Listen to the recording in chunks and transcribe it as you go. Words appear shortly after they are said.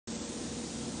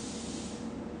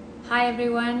Hi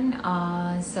everyone.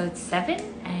 So it's 7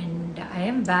 and I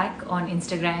am back on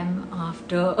Instagram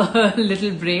after a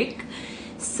little break.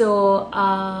 So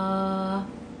I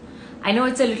know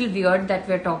it's a little weird that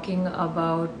we're talking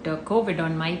about COVID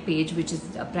on my page, which is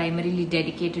primarily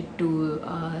dedicated to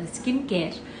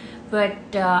skincare.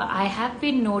 But I have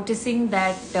been noticing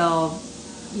that,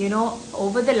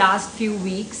 over the last few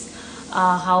weeks,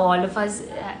 how all of us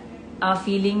are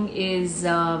feeling is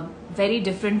very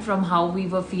different from how we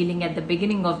were feeling at the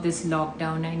beginning of this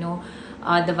lockdown. I know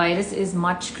the virus is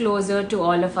much closer to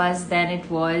all of us than it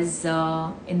was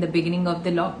in the beginning of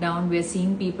the lockdown. We're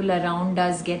seeing people around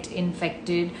us get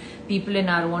infected, people in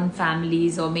our own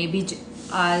families, or maybe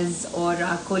us or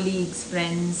our colleagues,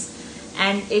 friends.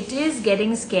 And it is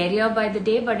getting scarier by the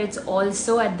day, but it's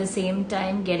also at the same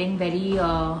time getting very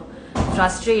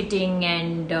frustrating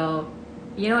and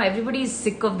everybody's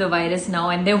sick of the virus now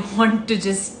and they want to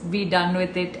just be done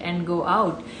with it and go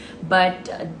out.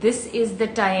 But this is the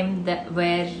time that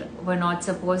where we're not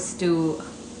supposed to.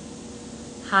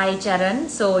 Hi Charan.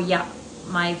 So yeah,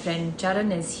 my friend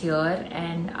Charan is here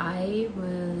and I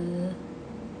will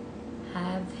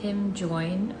have him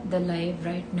join the live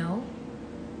right now.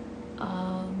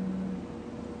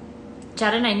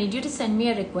 Charan, I need you to send me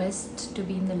a request to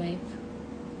be in the live.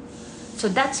 So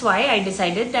that's why I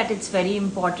decided that it's very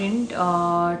important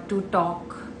to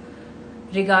talk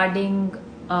regarding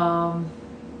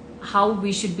how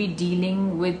we should be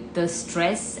dealing with the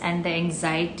stress and the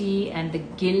anxiety and the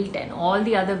guilt and all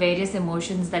the other various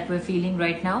emotions that we're feeling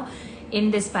right now in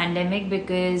this pandemic.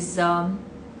 Because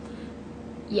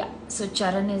so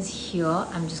Charan is here.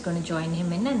 I'm just going to join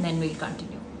him in and then we'll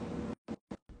continue.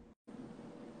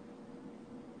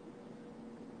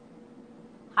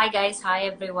 Hi guys, hi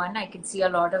everyone. I can see a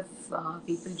lot of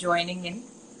people joining in.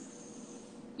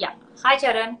 Yeah. Hi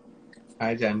Charan.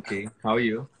 Hi Janaki, how are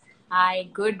you? Hi,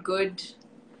 good.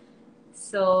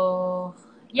 So,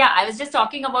 yeah, I was just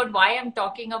talking about why I'm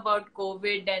talking about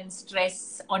COVID and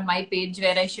stress on my page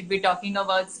where I should be talking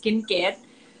about skincare.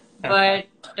 But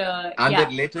Are they yeah,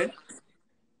 related?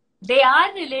 they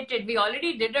are related. We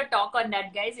already did a talk on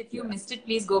that, guys. If you Yeah. missed it,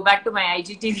 please go back to my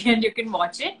IGTV and you can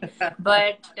watch it.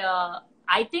 But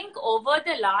I think over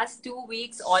the last 2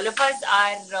 weeks, all of us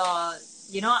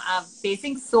are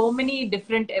facing so many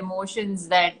different emotions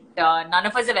that none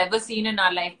of us have ever seen in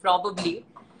our life, probably.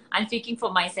 I'm speaking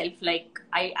for myself. Like,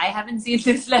 I haven't seen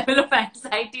this level of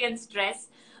anxiety and stress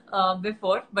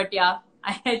before. But yeah,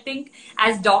 I think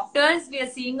as doctors, we are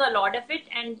seeing a lot of it,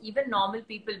 and even normal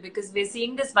people, because we're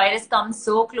seeing this virus come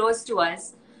so close to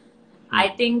us. I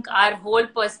think our whole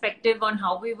perspective on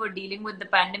how we were dealing with the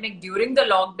pandemic during the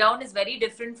lockdown is very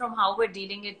different from how we're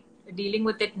dealing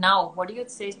with it now. What do you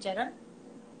say, Charan?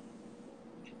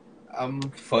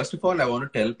 First of all, I want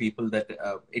to tell people that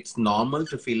it's normal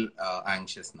to feel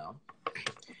anxious now.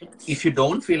 If you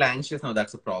don't feel anxious now,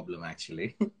 that's a problem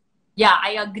actually. Yeah,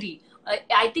 I agree.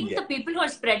 I think Yeah. the people who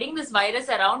are spreading this virus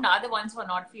around are the ones who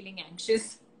are not feeling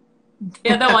anxious.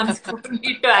 They're the ones who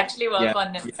need to actually work Yeah,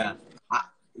 on yeah. themselves.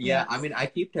 Yeah, Yeah. I mean, I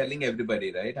keep telling everybody,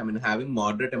 right? I mean, having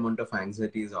moderate amount of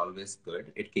anxiety is always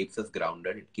good. It keeps us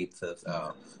grounded. It keeps us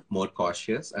more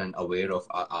cautious and aware of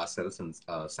ourselves and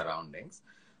surroundings.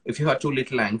 If you have too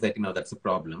little anxiety, now that's a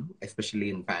problem. Especially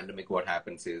in pandemic, what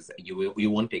happens is you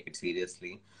won't take it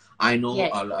seriously. I know.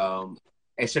 Yes.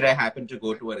 Yesterday, I happened to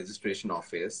go to a registration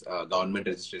office, government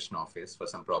registration office for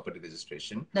some property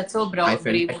registration. That's so I felt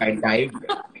brave like of I you. dived.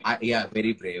 Yeah,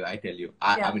 very brave. I tell you.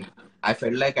 I Yeah. mean, I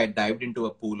felt like I dived into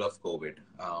a pool of COVID.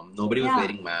 Nobody was Yeah.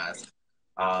 wearing masks.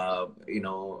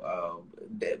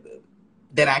 They,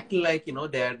 they're acting like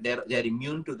they're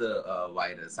immune to the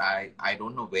virus. I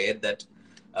don't know where that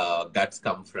guts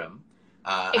come from.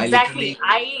 I Exactly. literally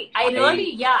I I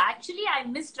really, yeah, actually, I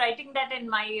missed writing that in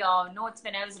my notes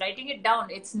when I was writing it down.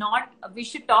 It's not, we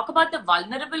should talk about the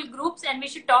vulnerable groups and we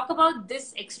should talk about this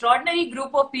extraordinary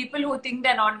group of people who think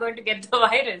they're not going to get the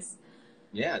virus.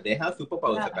 yeah, they have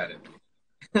superpowers Yeah. apparently.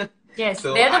 Yes,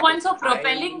 So they're the I ones who are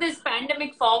propelling I this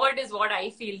pandemic forward, is what I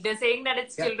feel. They're saying that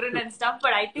it's yeah, children true, and stuff,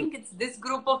 but I true. think it's this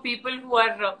group of people who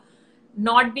are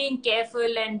not being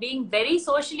careful and being very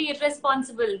socially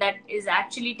irresponsible that is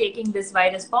actually taking this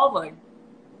virus forward.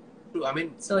 True. I mean,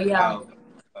 So, yeah.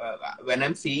 uh, when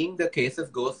I'm seeing the cases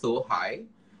go so high,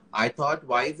 I thought,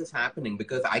 why is this happening?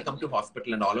 Because I come to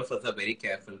hospital and all of us are very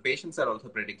careful. Patients are also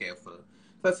pretty careful.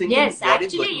 So I was thinking, Yes, what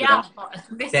is actually, going wrong? yeah.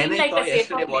 They Then seem I like saw a safer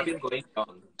yesterday what place. is going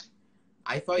wrong.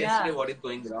 I saw yesterday Yeah. what is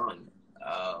going wrong.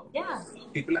 Uh, Yeah.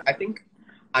 People,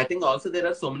 I think also there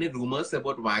are so many rumors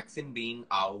about vaccine being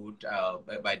out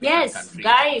by different Yes, countries.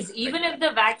 guys, Like, even if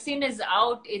the vaccine is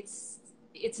out, it's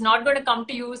it's not going to come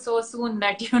to you so soon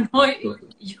that, you know, So,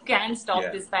 you can stop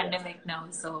yeah, this pandemic now.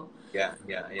 So, yeah.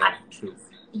 True,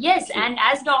 yes, true. and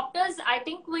as doctors, I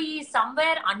think we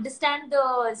somewhere understand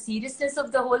the seriousness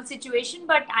of the whole situation,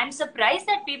 but I'm surprised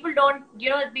that people don't, you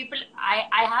know,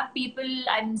 I have people,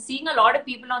 I'm seeing a lot of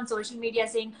people on social media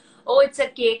saying, oh, it's a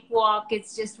cakewalk,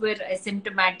 it's just we're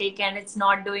asymptomatic and it's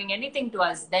not doing anything to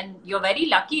us. Then you're very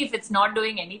lucky if it's not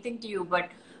doing anything to you.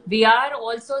 But we are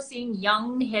also seeing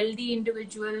young, healthy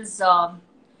individuals,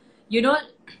 you know,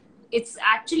 it's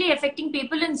actually affecting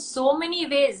people in so many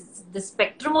ways. The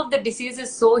spectrum of the disease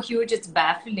is so huge, it's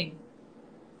baffling.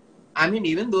 I mean,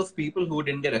 even those people who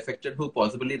didn't get affected, who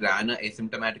possibly ran a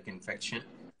asymptomatic infection,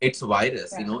 it's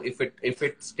virus. You Yeah. know, if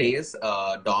it stays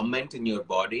dormant in your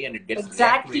body and it gets reactivated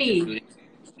Exactly. during,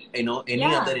 you know, any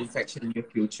Yeah. other infection in your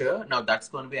future, now that's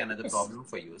going to be another Yes. problem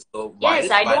for you. So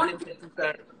Yes, I viral don't. infections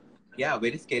are, yeah,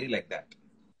 very scary like that.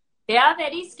 They are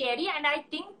very scary, and I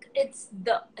think it's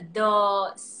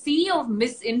the sea of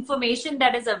misinformation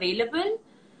that is available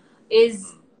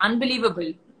is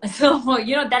unbelievable. So,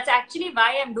 you know, that's actually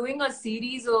why I'm doing a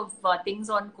series of things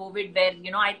on COVID where,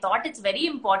 you know, I thought it's very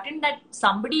important that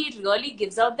somebody really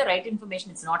gives out the right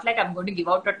information. It's not like I'm going to give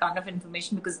out a ton of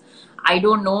information because I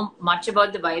don't know much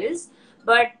about the virus.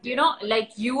 But, you Yeah. know,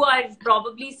 like you are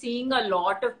probably seeing a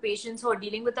lot of patients who are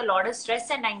dealing with a lot of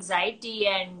stress and anxiety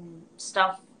and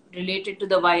stuff related to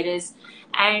the virus.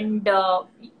 And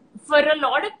for a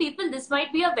lot of people, this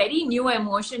might be a very new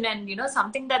emotion and, you know,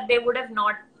 something that they would have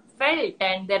not felt,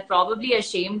 and they're probably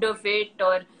ashamed of it,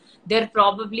 or they're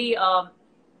probably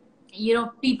you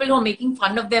know, people who are making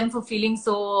fun of them for feeling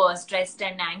so stressed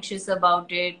and anxious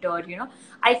about it, or, you know,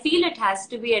 I feel it has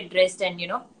to be addressed, and, you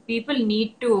know, people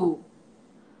need to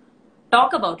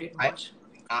talk about it I, more.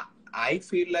 I I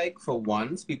feel like for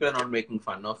once people are not making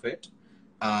fun of it.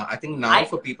 I think now I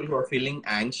for people who are feeling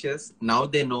anxious, now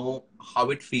they know how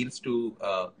it feels to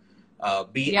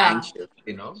be Yeah. anxious.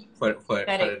 You know, for a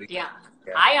Correct. reason. Yeah.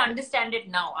 Yeah, I yeah. understand it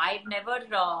now. I've never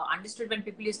understood when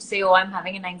people used to say, oh, I'm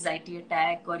having an anxiety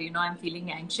attack, or, you know, I'm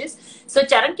feeling anxious. So,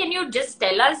 Charan, can you just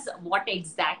tell us what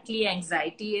exactly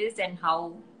anxiety is and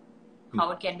Hmm. how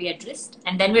it can be addressed?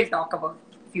 And then we'll talk about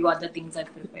a few other things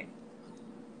I've prepared.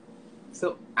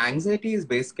 So anxiety is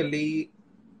basically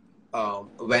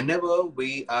whenever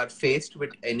we are faced with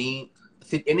any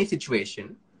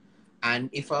situation,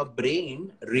 and if our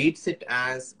brain reads it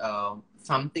as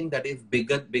something that is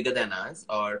bigger than us,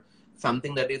 or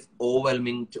something that is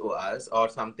overwhelming to us, or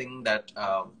something that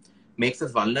makes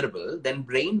us vulnerable, then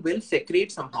brain will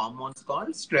secrete some hormones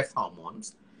called stress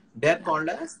hormones. They're Yeah. called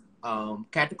as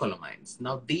catecholamines.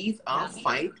 Now these are Yeah.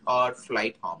 fight or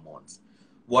flight hormones.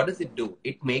 What does it do?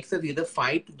 It makes us either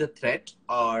fight the threat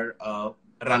or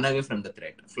run away from the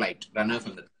threat. Flight, run away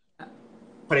from the threat.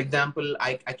 For example,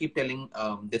 I keep telling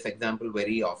this example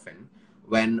very often.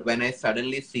 When I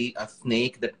suddenly see a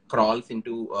snake that crawls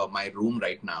into my room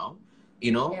right now,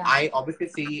 you know, Yeah. I obviously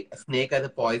see a snake as a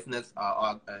poisonous,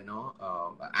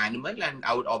 animal, and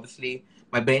I would obviously,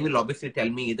 my brain will obviously tell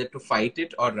me either to fight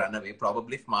it or run away.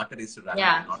 Probably smarter is to run away,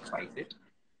 Yeah. not fight it.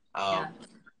 Yeah. Um,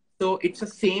 so it's the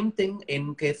same thing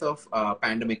in case of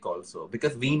pandemic also,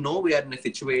 because we know we are in a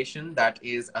situation that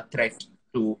is a threat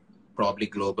to probably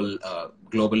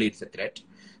globally it's a threat.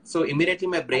 So immediately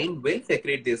my brain will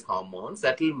secrete these hormones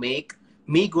that will make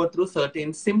me go through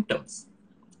certain symptoms.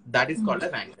 That is called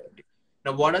as anxiety.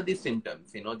 Now, what are these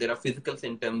symptoms? You know, there are physical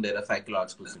symptoms, there are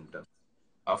psychological symptoms.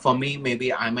 For me,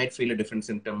 maybe I might feel a different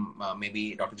symptom.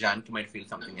 Maybe Dr. Janki might feel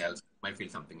something else, might feel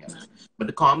something else. But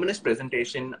the commonest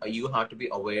presentation you have to be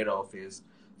aware of is,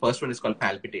 first one is called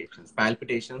palpitations.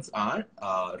 Palpitations are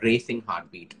racing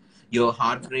heartbeat. Your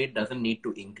heart rate doesn't need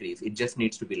to increase; it just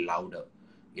needs to be louder.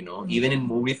 You know, even in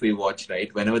movies we watch,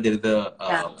 right? Whenever there is a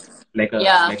Yeah. like a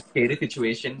Yeah. like scary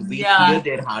situation, we hear Yeah.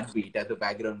 their heartbeat as a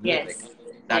background music. Yes.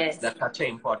 That's Yes. such an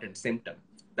important symptom.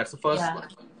 That's the first Yeah. one.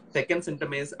 Second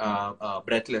symptom is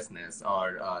breathlessness or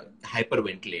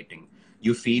hyperventilating.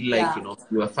 You feel like, Yeah. you know,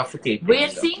 you are We're suffocating.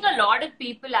 seeing a lot of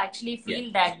people actually Yeah,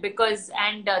 feel that because,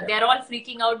 and yeah. they're all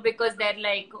freaking out because they're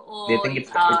like, They oh, think it's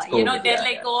you know, COVID. they're Yeah,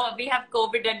 like, yeah, oh, we have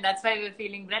COVID and that's why we're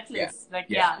feeling yeah, breathless. But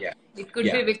yeah, yeah, yeah, it could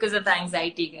yeah. be because of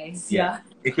anxiety, guys. Yeah,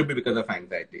 Yeah. it could be because of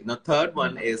anxiety. Now, third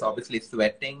one is obviously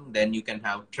sweating. Then you can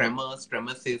have tremors.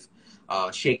 Tremors is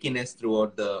shakiness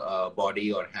throughout the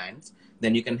body or hands.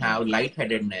 Then you can have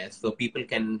lightheadedness. So people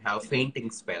can have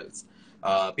fainting spells.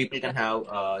 People Yeah. can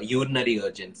have urinary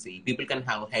urgency. People can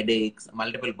have headaches,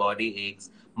 multiple body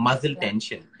aches, muscle Yeah.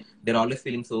 tension. They're always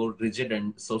feeling so rigid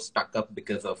and so stuck up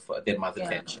because of their muscle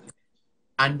Yeah. tension.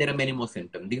 And there are many more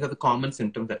symptoms. These are the common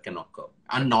symptoms that can occur.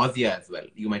 And nausea as well.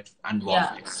 You might, and Yeah.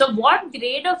 vomiting. So what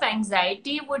grade of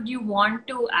anxiety would you want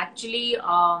to actually,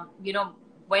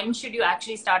 when should you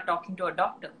actually start talking to a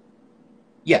doctor?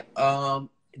 Yeah.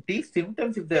 These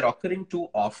symptoms, if they're occurring too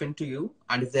often to you,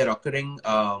 and if they're occurring,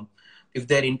 if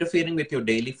they're interfering with your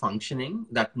daily functioning,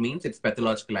 that means it's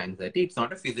pathological anxiety. It's not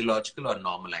a physiological or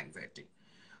normal anxiety.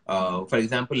 For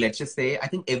example, let's just say, I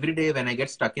think every day when I get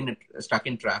stuck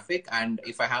in traffic, and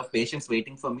if I have patients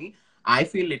waiting for me, I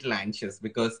feel a little anxious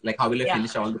because, like, how will I Yeah.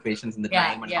 finish all the patients in the Yeah.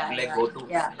 time, and how Yeah. will I Yeah. go to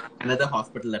Yeah. another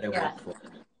hospital that I Yeah. work for?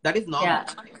 That is normal. Yeah.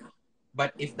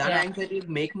 But if that Yeah. anxiety is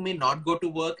making me not go to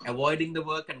work, avoiding the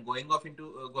work, and driving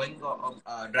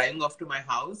off to my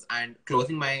house and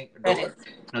closing my door, Correct.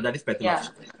 now that is Yeah.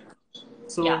 pathological.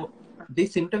 Yeah. So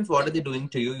these symptoms, what are they doing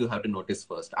to you? You have to notice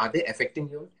first. Are they affecting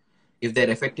you? If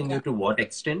they're affecting you, Yeah. to what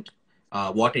extent?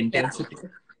 What Yeah. intensity?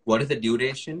 What is the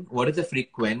duration? What is the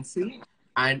frequency?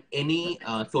 And any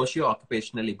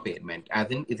socio-occupational impairment, as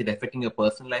in, is it affecting your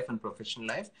personal life and professional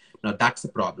life? Now that's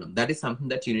a problem. That is something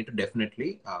that you need to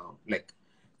definitely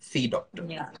see doctor.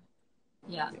 Yeah.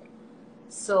 Yeah.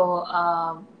 So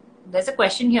there's a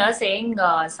question here saying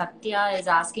Satya is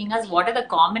asking us what are the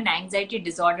common anxiety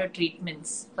disorder treatments.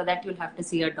 For that, you'll have to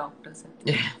see a doctor,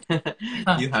 Satya.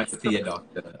 You have to see a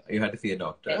doctor. You have to see a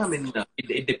doctor. I Yes. mean,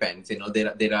 it depends. You know, there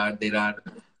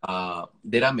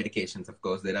are medications. Of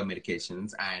course, there are medications,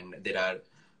 and there are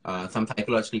some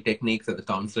psychological techniques that the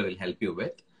counselor will help you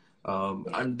with.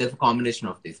 Yes. And there's a combination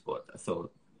of these both. So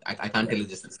I can't tell Yes. you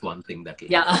just this one thing that will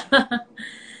help. Yeah.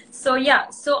 So yeah,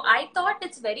 so I thought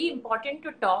it's very important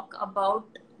to talk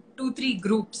about 2, 3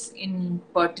 groups in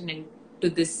pertinent to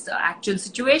this actual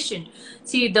situation.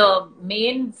 See, the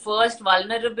main first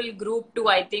vulnerable group to,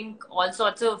 I think, all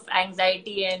sorts of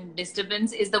anxiety and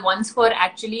disturbance is the ones who are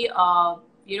actually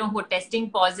who are testing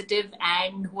positive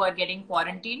and who are getting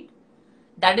quarantined.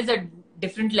 That is a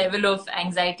different level of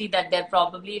anxiety that they're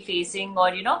probably facing.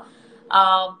 Or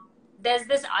there's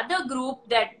this other group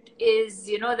that is,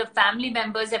 the family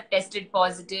members have tested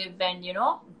positive, and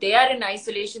they are in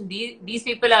isolation. These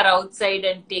people are outside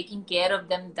and taking care of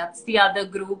them. That's the other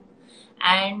group.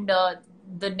 And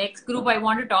the next group I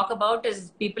want to talk about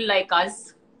is people like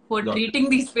us who are Doctor. treating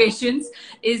these patients,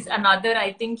 is another,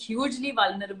 I think, hugely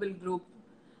vulnerable group,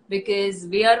 because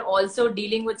we are also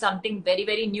dealing with something very,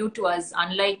 very new to us.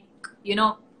 Unlike,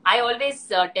 I always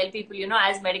tell people,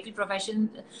 as medical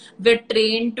profession, we're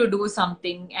trained to do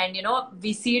something, and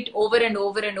we see it over and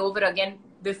over and over again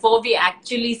before we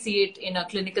actually see it in a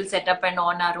clinical setup and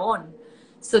on our own.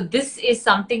 So this is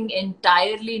something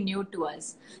entirely new to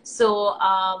us. So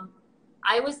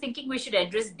I was thinking we should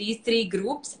address these 3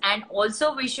 groups, and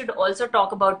also we should also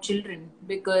talk about children,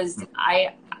 because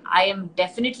I am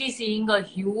definitely seeing a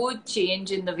huge change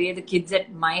in the way the kids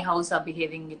at my house are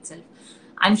behaving itself.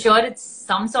 I'm sure it's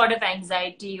some sort of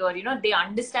anxiety, or they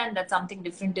understand that something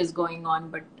different is going on,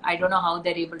 but I don't know how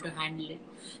they're able to handle it.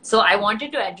 So I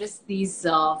wanted to address these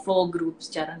 4 groups,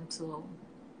 Charan. So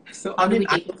So how I do mean, we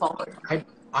take it forward?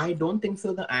 I don't think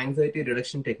so. The anxiety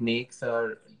reduction techniques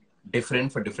are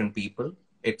different for different people.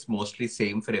 It's mostly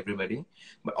same for everybody.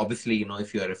 But obviously,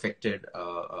 if you are affected,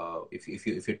 if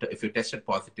you tested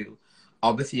positive,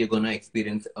 obviously you're gonna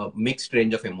experience a mixed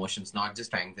range of emotions, not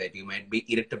just anxiety. You might be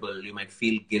irritable. You might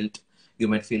feel guilt. You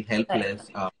might feel Correct.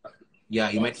 helpless. Yeah,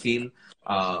 you might Yes. feel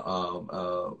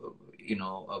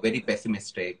very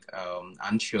pessimistic,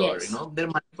 unsure. Yes. There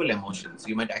are multiple emotions.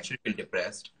 You might actually feel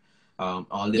depressed.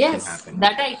 All this can Yes, happen.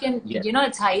 that I can, Yeah.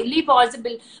 it's highly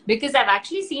possible, because I've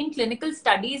actually seen clinical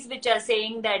studies which are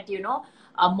saying that,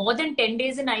 more than 10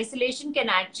 days in isolation can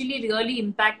actually really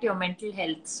impact your mental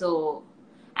health. So,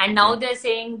 and now Yeah. they're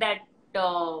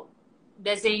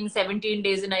saying 17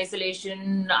 days in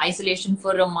isolation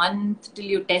for a month till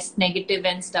you test negative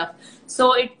and stuff.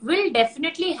 So it will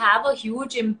definitely have a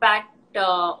huge impact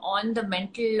on the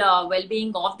mental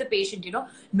well-being of the patient,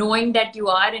 knowing that you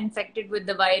are infected with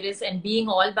the virus and being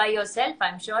all by yourself.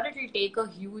 I'm sure it will take a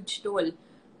huge toll.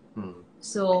 Hmm.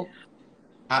 So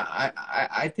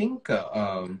I think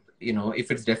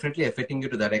if it's definitely affecting you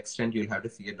to that extent, you'll have to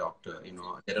see a doctor.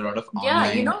 There are a lot of yeah,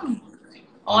 also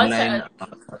online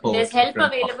there's support help from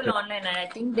available doctors. online, and I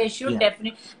think they should Yeah.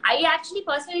 definitely, I actually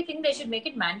personally think they should make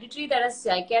it mandatory that a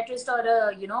psychiatrist or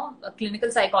a clinical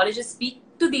psychologist speak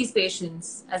to these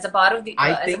patients as a part of the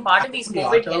I these think a COVID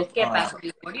lot of healthcare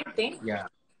packages. What do you think? yeah,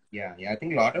 yeah. I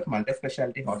think a lot of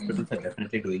multi-specialty hospitals are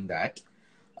definitely doing that.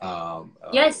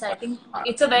 Yes, I think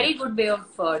it's a Yeah. very good way of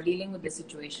dealing with the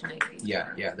situation, I feel.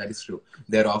 Yeah, that is true.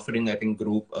 They're offering, I think,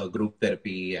 group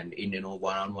therapy and in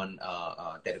one-on-one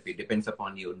therapy. Depends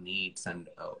upon your needs, and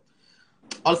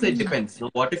Also, it depends. You know,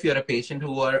 what if you're a patient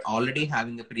who are already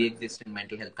having a pre-existing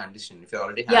mental health condition? If you're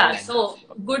already having Yeah, anxiety, so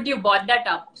good you brought that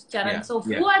up, Charan. yeah, So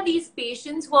yeah, who are these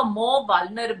patients who are more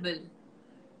vulnerable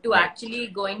to right, actually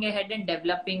going ahead and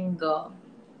developing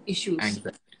issues,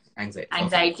 anxiety, anxiety. Okay,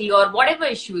 anxiety or whatever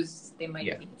issues they might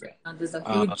yeah, be? yeah. There's a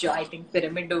Uh, huge, I think,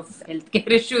 pyramid of healthcare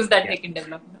issues that yeah. they can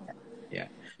develop now. Yeah.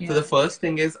 So the Yeah. first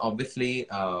thing is obviously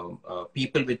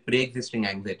people with pre-existing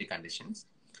anxiety conditions.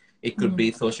 It could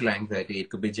be social anxiety.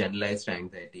 It could be generalized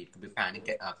anxiety. It could be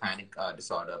panic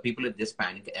disorder. People with just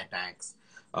panic attacks.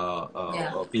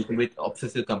 Yeah. Or people with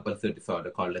obsessive compulsive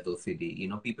disorder called as OCD. You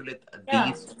know, people with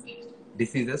Yeah. these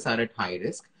diseases are at high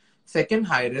risk. Second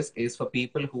high risk is for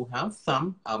people who have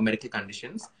some medical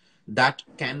conditions that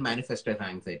can manifest as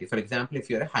anxiety. For example, if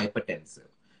you're a hypertensive.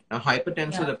 Now,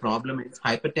 hypertensive, Yeah. the problem is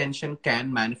hypertension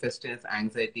can manifest as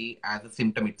anxiety as a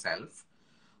symptom itself,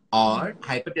 or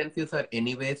hypertensives are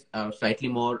anyways slightly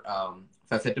more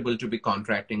susceptible to be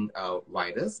contracting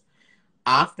virus.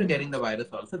 After getting the virus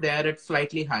also, they are at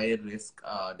slightly higher risk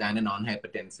than a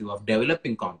non-hypertensive of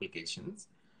developing complications.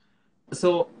 So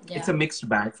it's Yeah. a mixed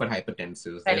bag for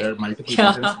hypertensives. There are Correct. multiple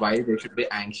reasons Yeah. why they should be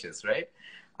anxious, right?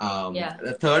 Yeah.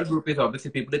 The third group is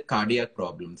obviously people with cardiac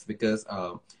problems, because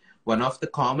one of the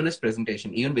commonest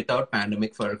presentation, even without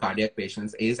pandemic, for cardiac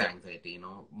patients is anxiety. You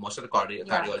know, most of the Yeah.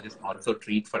 cardiologists also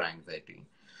treat for anxiety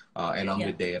along Yeah.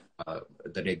 with their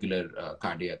the regular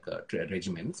cardiac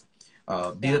regimens.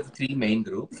 These Yeah. are the three main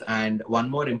groups, and one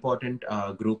more important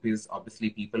group is obviously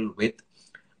people with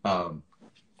um,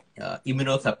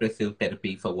 immunosuppressive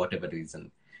therapy for whatever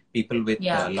reason. People with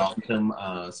Yeah. long-term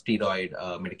steroid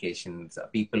medications,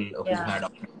 people who Yeah. had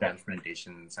organ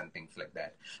transplantations and things like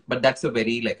that. But that's a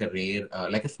very like a rare,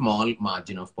 like a small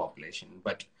margin of population.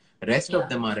 But rest of Yeah.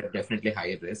 them are at definitely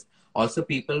higher risk. Also,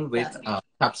 people Yeah. with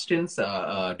substance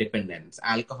dependence,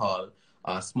 alcohol,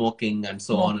 smoking, and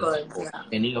so on and so Smokers. forth.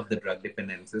 Yeah. Any of the drug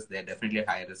dependencies, they're definitely at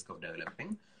high risk of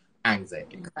developing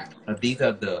anxiety. These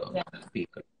are the Yeah.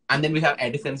 people. And then we have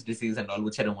Addison's disease and all,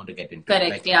 which I don't want to get into. Correct,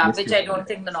 Like, yeah, list which is I don't endless.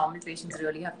 think the normal patients Yeah,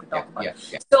 really have to yeah, talk about. yeah,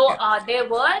 yeah, So yeah. there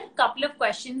were a couple of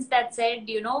questions that said,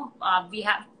 we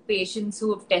have patients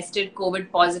who have tested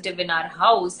COVID positive in our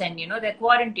house and, they're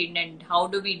quarantined, and how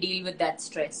do we deal with that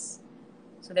stress?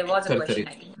 So there was a Sorry, question,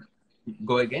 sorry. I think.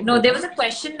 Go again, go No, there again. was a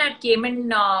question that came in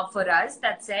for us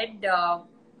that said,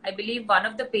 I believe one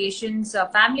of the patient's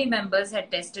family members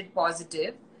had tested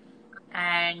positive,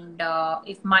 and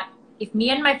if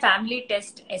me and my family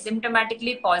test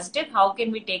asymptomatically positive, how can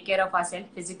we take care of ourselves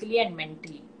physically and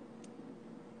mentally?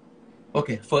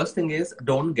 Okay, first thing is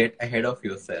don't get ahead of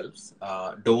yourselves.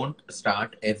 Don't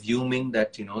start assuming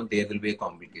that, there will be a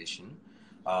complication.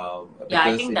 Yeah, I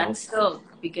Because, think that's the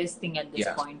biggest thing at this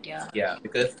yeah, point. Yeah. yeah,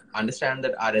 because understand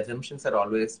that our assumptions are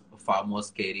always far more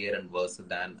scarier and worse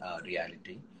than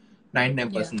reality. Yeah.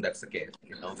 99% that's the case.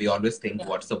 We always think Yeah.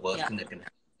 what's the worst Yeah. thing that can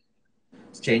happen.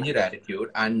 Change your attitude,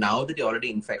 and now that you're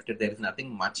already infected, there is nothing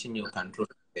much in your control,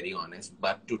 to be very honest,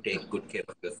 but to take good care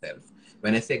of yourself.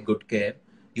 When I say good care,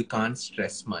 you can't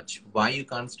stress much. Why you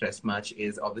can't stress much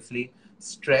is obviously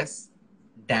stress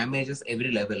damages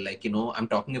every level. Like, I'm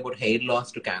talking about hair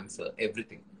loss to cancer,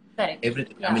 everything. Correct.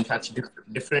 Everything. I Yeah. mean, such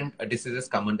different diseases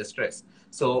come under stress.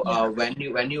 So Yeah.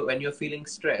 when you're feeling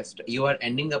stressed, you are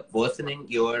ending up worsening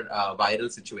your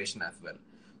viral situation as well.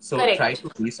 So try Correct. to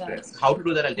Yeah. de-stress. How to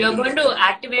do that? I'll tell You're you in a going to second.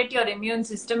 activate your immune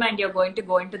system, and you're going to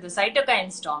go into the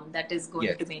cytokine storm that is going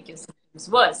Yes, to make your symptoms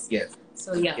worse. yes,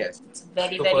 So yeah, yes. it's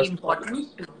very, So very first of all,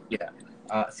 important to.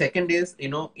 yeah. Second is,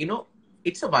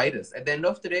 it's a virus. At the end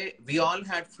of the day, we all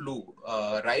had flu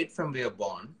right from we were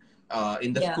born.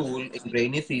 In the Yeah. school, in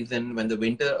rainy season, when the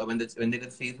winter, when there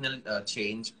is seasonal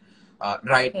change.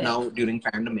 Right Correct. now during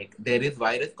pandemic, there is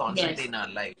virus constantly Yes. in our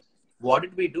life. What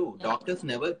did we do? Yeah. Doctors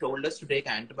never told us to take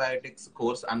antibiotics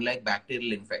course, unlike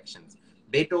bacterial infections.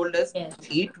 They told us Yes.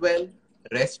 eat well,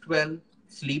 rest well,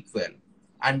 sleep well,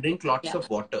 and drink lots Yeah. of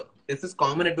water. This is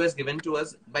common advice given to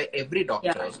us by every Yeah.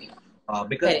 doctor,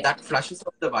 because Correct. that flushes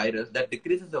off the virus, that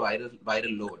decreases the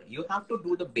viral load. You have to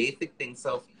do the basic things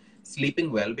of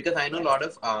sleeping well, because I know a Yeah. lot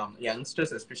of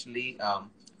youngsters, especially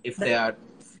if The, they are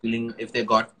if they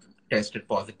got tested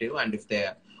positive, and if they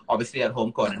obviously are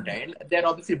home quarantined, they're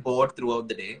obviously bored throughout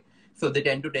the day. So they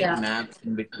tend to take yeah. naps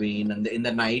in between, and in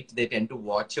the night they tend to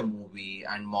watch a movie,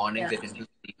 and morning Yeah. they tend to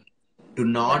sleep. Do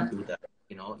not Yeah. do that.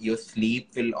 Your sleep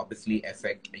will obviously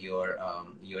affect your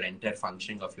entire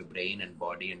functioning of your brain and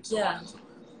body and so on Yeah. and so forth.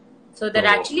 So they're So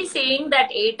actually saying that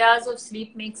 8 hours of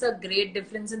sleep makes a great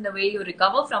difference in the way you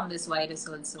recover from this virus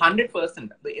also.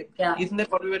 100%. Yeah. Isn't that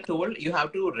what we were told? You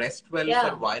have to rest well for Yeah.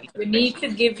 viral You need infection.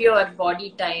 to give your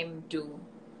body time to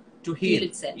To heal heal.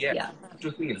 itself. Yes. Yeah.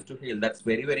 To heal. That's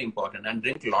very, very important. And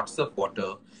drink lots of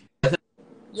water.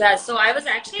 Yeah, so I was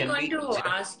It actually can going be to just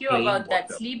ask you plain about that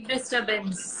water. sleep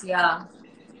disturbance. Yeah.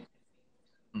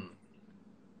 Hmm.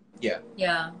 Yeah.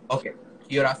 Yeah. Okay.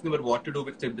 You're asking about what to do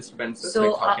with sleep disturbances?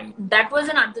 Like So how can... that was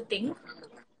another thing.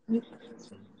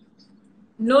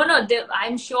 No, no,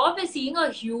 I'm sure we're seeing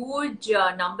a huge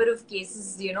number of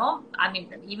cases, I mean,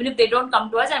 even if they don't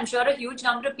come to us, I'm sure a huge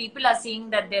number of people are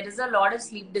seeing that there is a lot of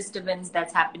sleep disturbance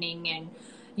that's happening. And,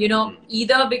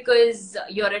 either because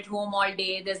you're at home all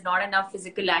day, there's not enough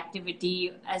physical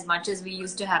activity as much as we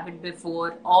used to have it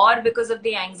before, or because of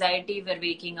the anxiety we're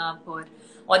waking up, or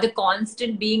the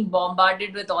constant being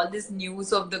bombarded with all this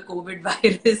news of the COVID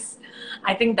virus.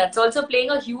 I think that's also playing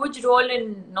a huge role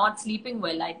in not sleeping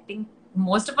well. I think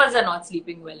most of us are not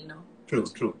sleeping well now. True.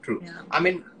 Yeah. I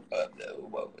mean,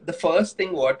 the first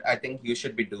thing what I think you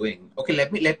should be doing. Okay,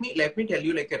 let me tell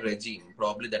you like a regime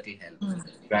probably that will help,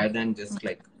 rather than just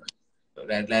like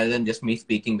rather than just me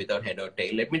speaking without head or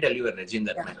tail. Let me tell you a regime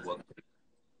that Yeah. might work.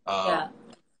 Yeah.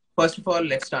 First of all,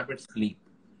 let's start with sleep.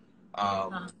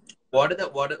 Um, Huh. what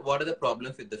are the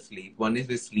problems with the sleep? One is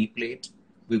we sleep late,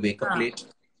 we wake up Huh. late,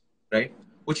 right?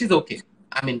 Which is okay.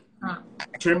 I mean, Huh.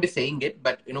 I shouldn't be saying it,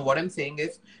 but what I'm saying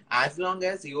is, as long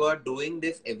as you are doing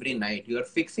this every night, you are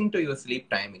fixing to your sleep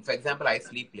timing. For example, I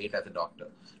sleep late as a doctor.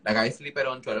 Like I sleep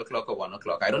around 12 o'clock or 1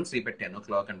 o'clock. I don't sleep at 10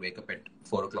 o'clock and wake up at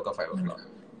 4 o'clock or 5 o'clock.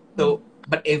 So,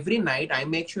 but every night I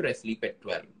make sure I sleep at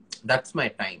 12. That's my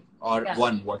time, or Yeah.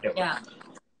 1, whatever. Yeah.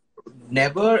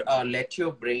 Never let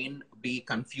your brain be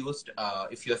confused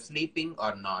if you're sleeping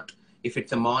or not, if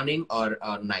it's a morning or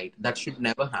a night. That should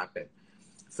never happen.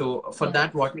 So for Yeah.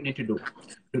 that, what you need to do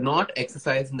not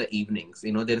exercise in the evenings.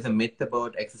 There is a myth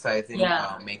about exercising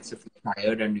Yeah. makes you feel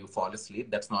tired and you fall asleep.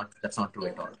 That's not true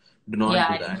Yeah. at all. Do not Yeah.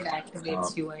 do I think that. it uh,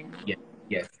 activates you and yes,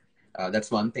 yes.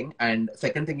 That's one thing. And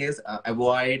second thing is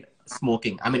avoid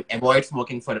smoking. I mean, avoid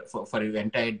smoking for your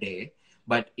entire day.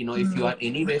 But if you are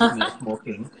anyway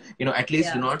smoking, at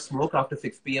least do yeah. not smoke after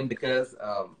 6 p.m. because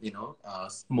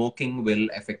smoking will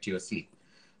affect your sleep.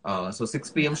 So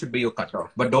 6 p.m. Yeah. should be your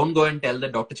cutoff. But don't go and tell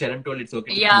that Dr. Charan told it's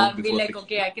okay to smoke Yeah. Be before like, 6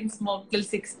 okay, p.m. I can smoke till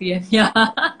 6 p.m. Yeah.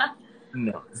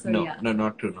 No, So no, yeah. no,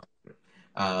 not true. Not true.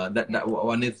 That Yeah.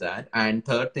 one is that, and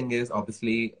third thing is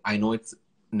obviously I know it's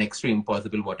next to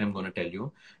impossible what I'm going to tell you.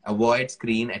 Avoid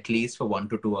screen at least for 1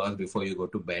 to 2 hours before you go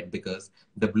to bed because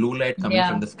the blue light coming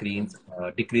from Yeah. the screens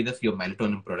decreases your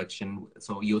melatonin production,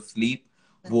 so your sleep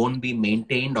won't be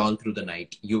maintained all through the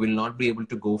night. You will not be able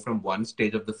to go from one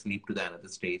stage of the sleep to the another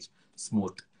stage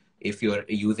smooth if you're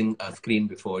using a screen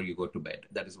before you go to bed.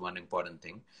 That is one important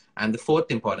thing. And the fourth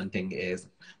important thing is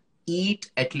eat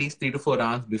at least 3 to 4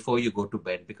 hours before you go to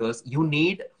bed because you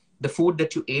need the food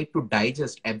that you ate to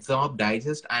absorb,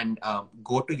 digest, and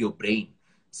go to your brain.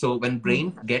 So when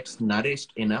brain gets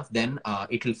nourished enough, then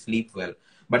it will sleep well.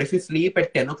 But if you sleep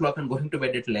at 10 o'clock and going to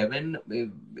bed at 11,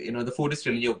 the food is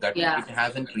still in your gut. Yeah. It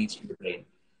hasn't reached the brain.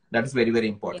 That is very, very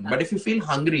important. Yeah. But if you feel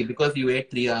hungry because you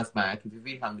ate 3 hours back, if you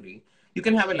feel hungry, you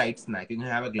can have a light snack. You can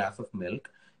have a glass of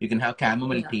milk. You can have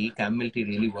chamomile Yeah. tea. Chamomile tea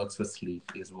really works for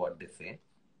sleep, is what they say.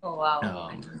 Oh wow. I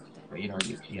Um, don't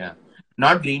know yeah,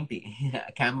 not green tea,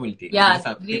 chamomile tea. Yeah.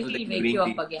 Some Green people tea think will wake green you up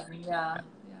tea. again. Yeah.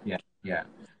 Yeah, yeah.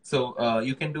 So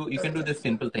you can do this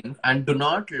simple things and do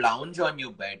not lounge on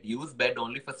your bed. Use bed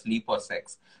only for sleep or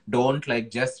sex. Don't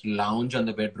like just lounge on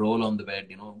the bed, roll on the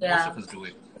bed. Most Yeah. of us do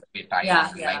it. We're tired Yeah.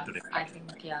 and we like Yeah. to I relax.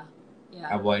 think. Yeah.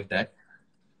 Yeah. Avoid that.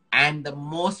 And the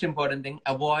most important thing,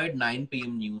 avoid 9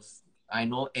 p.m. news. I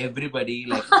know everybody,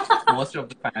 like most of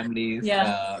the families,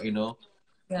 Yeah.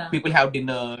 Yeah. people have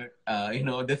dinner,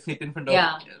 they sit in front of,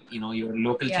 Yeah. your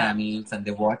local Yeah. channels and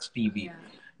they watch TV. Yeah.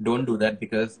 Don't do that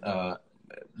because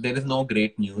there is no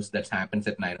great news that happens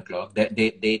at 9 o'clock.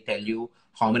 They tell you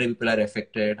how many people are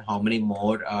affected, how many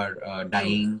more are True.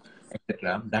 dying,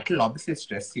 etc. That will obviously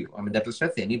stress you. I mean, that will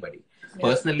stress anybody. Yeah.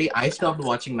 Personally, I stopped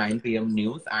watching 9 p.m.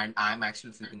 news and I'm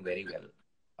actually sleeping very well.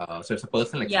 So it's a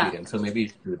personal Yeah. experience. So maybe you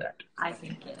should do that. I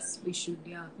think yes, we should.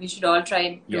 Yeah, we should all try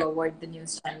to Yeah. avoid the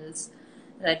news channels.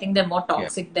 I think they're more Yeah.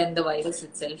 toxic than the virus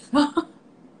itself.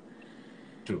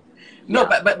 True. No,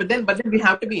 Yeah. but then we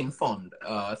have to be informed.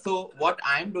 So what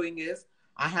I'm doing is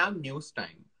I have news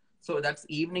time. So that's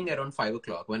evening around 5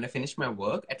 o'clock. When I finish my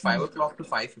work at 5 o'clock to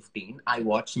 5:15, I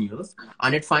watch news,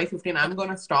 and at 5:15, I'm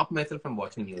gonna stop myself from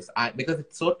watching news. Because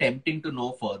it's so tempting to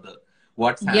know further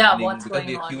what's Yeah, happening what's because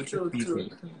going we're on? curious True, true.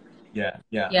 people. Yeah,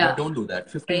 yeah. But Yeah, don't do that.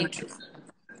 15 very true. minutes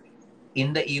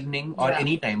in the evening or Yeah.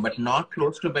 any time, but not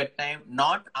close to bedtime,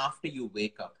 not after you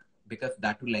wake up, because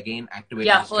that will again activate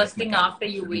Yeah, your stress first thing after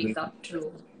mechanism. you So you will. wake up.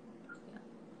 True.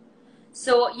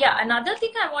 So yeah, another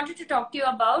thing I wanted to talk to you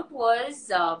about was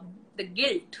the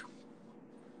guilt.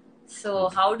 So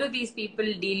how do these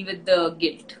people deal with the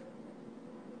guilt?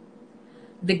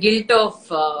 The guilt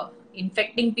of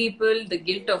infecting people, the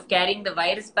guilt of carrying the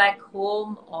virus back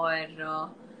home, or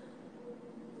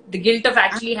the guilt of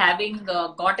actually having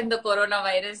gotten the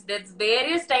coronavirus. There's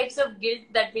various types of guilt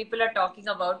that people are talking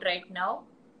about right now.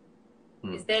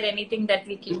 Is there anything that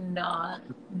we can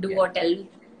do or tell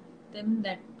them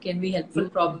that can be helpful,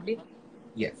 probably?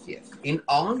 Yes, yes. In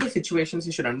all the situations,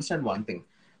 you should understand one thing.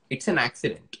 It's an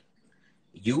accident.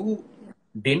 You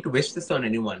didn't wish this on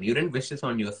anyone. You didn't wish this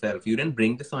on yourself. You didn't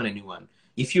bring this on anyone.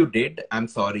 If you did, I'm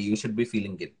sorry. You should be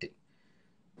feeling guilty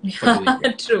for doing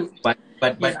it. True. But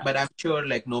I'm sure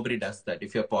like nobody does that.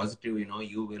 If you're positive,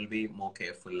 you will be more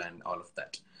careful and all of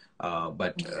that.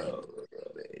 But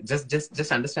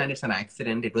just understand it's an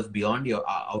accident. It was beyond your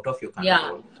out of your Yeah.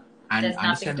 control, and There's nothing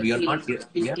understand to we are feel not. Yeah,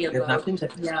 guilty there's about. nothing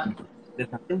that Yeah.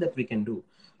 there's nothing that we can do.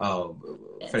 Uh,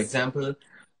 for Yes. example,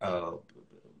 uh,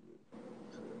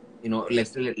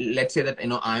 let's say that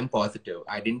I'm positive.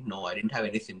 I didn't know. I didn't have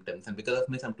any symptoms, and because of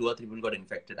me, some 2 or 3 people got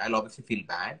infected. I'll obviously feel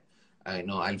bad. I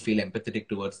know I'll feel empathetic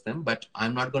towards them, but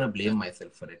I'm not gonna blame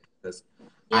myself for it because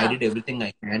I Yeah. did everything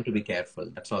I can to be careful.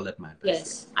 That's all that matters.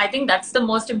 Yes, I think that's the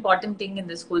most important thing in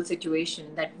this whole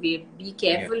situation, that we be Yeah.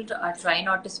 careful to try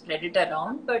not to spread it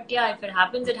around. But yeah, if it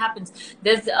happens, it happens.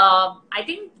 There's, I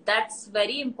think that's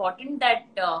very important that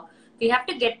we have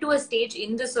to get to a stage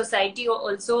in the society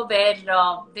also where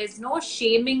there's no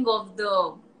shaming of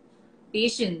the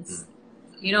patients.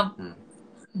 You know, Mm.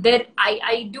 there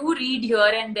I do read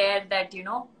here and there that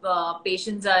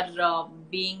patients are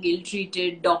being ill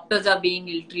treated, doctors are being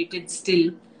ill treated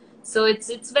still. So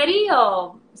it's very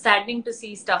saddening to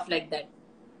see stuff like that.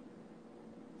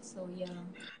 So yeah.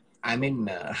 I mean,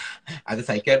 as a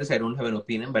psychiatrist, I don't have an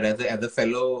opinion, but as a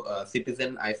fellow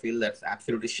citizen, I feel that's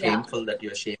absolutely Yeah. shameful that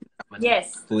you're shaming someone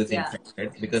Yes. who is Yeah.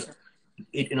 infected because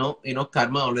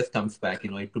karma always comes back.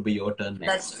 It could be your turn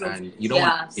That's next, true. and you don't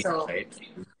want Yeah. to take it, So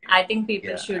right? I think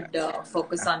people Yeah, should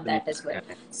focus on that absolutely. as well.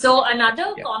 Yeah, So another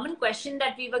yeah. common question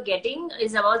that we were getting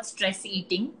is about stress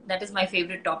eating. That is my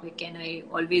favorite topic, and I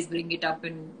always bring it up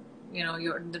in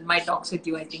my talks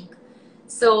with you, I think.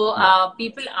 So Yeah.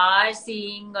 people are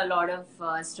seeing a lot of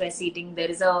stress eating. There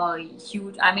is a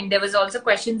huge. I mean, there was also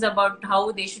questions about how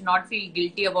they should not feel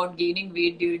guilty about gaining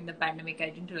weight during the pandemic. I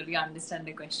didn't really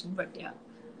understand the question, but yeah.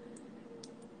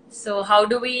 So how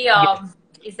do we? Yes.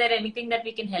 Is there anything that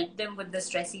we can help them with the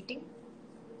stress eating?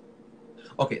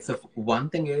 Okay, so one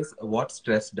thing is what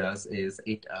stress does is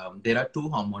there are two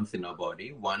hormones in our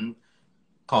body. One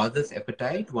causes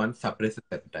appetite, one suppresses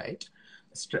appetite.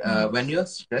 When you're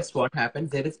stressed, what happens?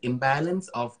 There is imbalance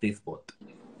of these both.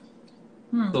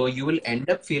 So you will end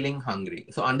up feeling hungry.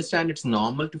 So understand it's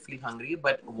normal to feel hungry,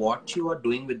 but what you are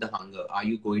doing with the hunger, are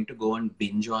you going to go and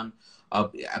binge on a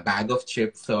bag of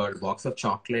chips or a box of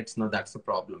chocolates? No, that's the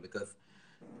problem because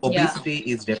Yeah. obesity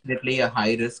is definitely a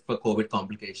high risk for COVID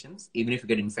complications. Even if you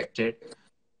get infected, Yeah.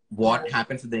 what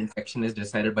happens with the infection is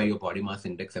decided by your body mass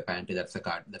index. Apparently, that's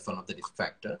one of the risk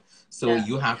factor. So Yeah.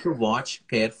 you have to watch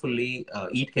carefully,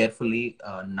 eat carefully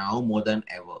now more than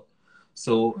ever.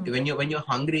 So when you're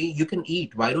hungry, you can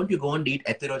eat. Why don't you go and eat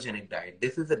atherogenic diet?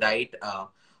 This is a diet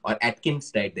or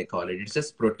Atkins diet they call it. It's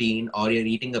just protein, or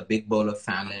you're eating a big bowl of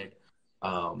salad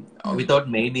without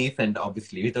mayonnaise and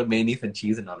obviously without mayonnaise and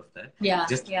cheese and all of that. Yeah.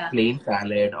 Just Yeah. plain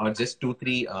salad or just 2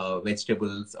 3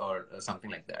 vegetables or something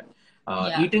like that.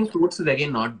 Yeah. Eating fruits is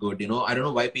again not good. I don't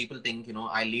know why people think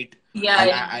I'll eat. Yeah.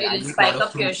 I'll It'll eat a lot spike of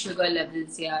up your fruits. sugar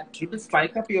levels. Yeah. It True. will True.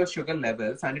 spike up your sugar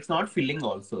levels and it's not filling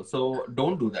also. So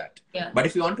don't do that. Yeah. But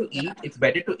if you want to Yeah. eat, it's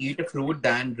better to eat a fruit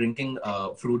than drinking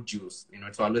fruit juice.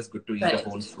 It's always good to eat a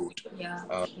whole Correct. fruit. Yeah.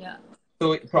 Uh, Yeah.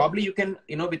 so probably you can,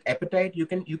 with appetite, you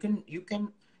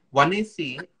can. One is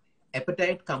see,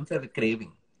 appetite comes as a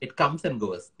craving. It comes and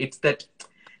goes. It's that,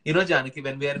 Janaki,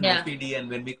 when we are in Yeah. OPD and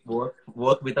when we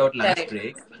work without lunch Correct.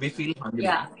 break, we feel Yeah. hungry.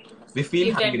 We feel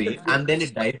You tend to hungry do. and then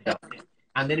it dies down.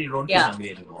 And then you don't feel Yeah.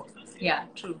 hungry anymore. Yeah.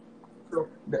 True.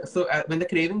 So when the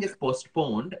craving is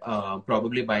postponed,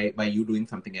 probably by you doing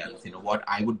something else, what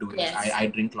I would do is I, Yes. I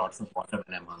drink lots of water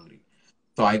when I'm hungry.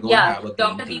 So I go and Yeah, have a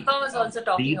green Dr. tea. Deepa was also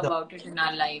talking These are, about it in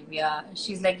our live. Yeah,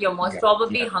 she's like, you're most yeah,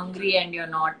 probably yeah. hungry and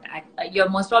you're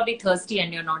most probably thirsty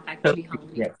and you're not actually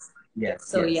hungry. Yes, yes,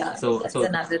 So yes. yeah, So, that's so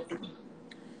another thing.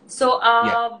 So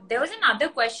yeah. there was another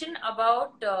question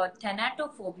about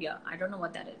thanatophobia. I don't know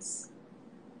what that is.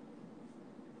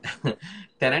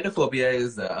 Thanatophobia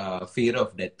is fear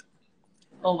of death.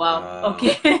 Oh wow. Uh,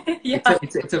 Okay. Yeah.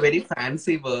 it's a very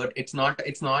fancy word. It's not a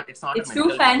It's too medical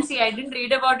term. fancy. I didn't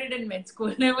read about it in med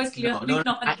school. It was No, clearly no,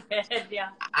 not there. Yeah.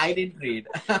 I didn't read.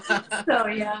 So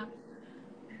yeah.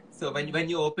 So when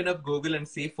you open up Google and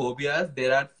see phobias,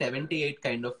 there are 78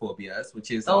 kind of phobias, which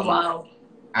is Oh all wow.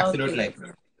 absolute, Okay. like,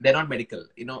 they're not medical.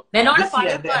 They're not a Obviously, part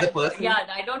of as a our. person, Yeah,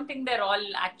 I don't think they're all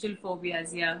actual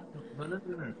phobias. Yeah. no, no,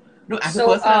 no, no. No, as a So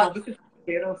person, I'm obviously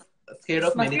scared this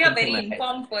of must many be a things in very my life.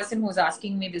 informed person who's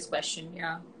asking me this question.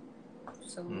 Yeah.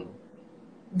 So Hmm.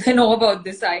 they know about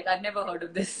this. I've never heard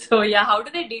of this. So yeah, how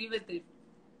do they deal with it?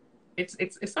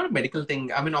 It's not a medical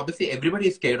thing. I mean, obviously, everybody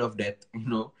is scared of death.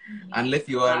 Unless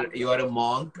you Yeah. are a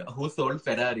monk who sold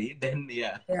Ferrari, then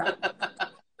yeah, Yeah.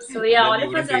 So yeah, then all you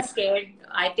of us wouldn't are really. scared.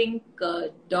 I think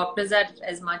doctors are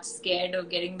as much scared of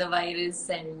getting the virus,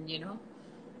 and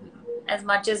as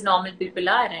much as normal people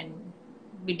are, and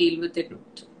we deal with it.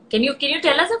 Can you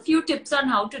tell us a few tips on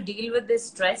how to deal with this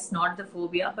stress, not the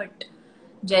phobia, but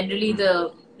generally Hmm.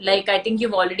 the, like I think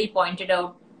you've already pointed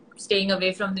out, staying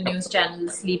away from the news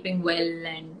channels, sleeping well,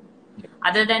 and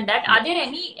other than that, Yeah, are there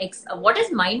any what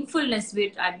is mindfulness?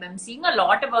 Which I'm seeing a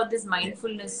lot about this yeah,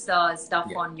 mindfulness stuff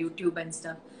yeah. on YouTube and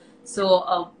stuff. So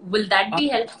will that Uh, be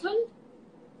helpful?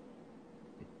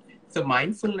 so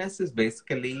mindfulness is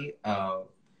basically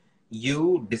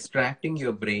you distracting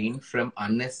your brain from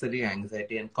unnecessary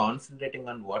anxiety and concentrating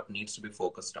on what needs to be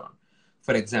focused on.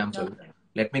 For example, Okay.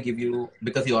 let me give you,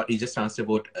 because you just asked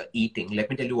about eating. Let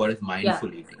me tell you what is Yeah.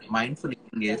 mindful eating. Mindful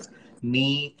eating Yeah. is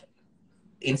me,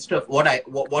 instead of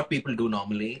what people do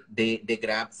normally, they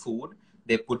grab food,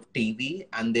 they put TV,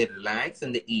 and they relax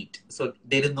and they eat. So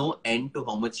there is no end to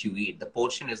how much you eat. The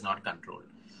portion is not controlled.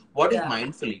 What is Yeah.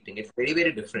 mindful eating? It's very,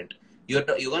 very different. You're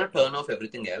gonna turn off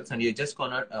everything else, and you're just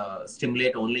gonna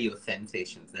stimulate only your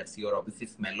sensations. That's your, obviously,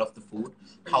 smell of the food,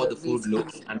 how the food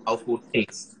looks, Basically. and how food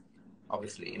tastes.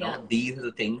 Obviously, Yeah. these are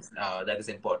the things that is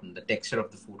important: the texture of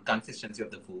the food, consistency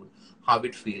of the food, how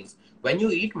it feels. When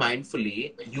you eat mindfully,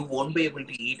 you won't be able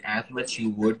to eat as much you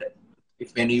would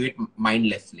if when you eat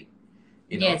mindlessly.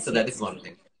 So Yes. that is Yes. one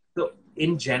thing. So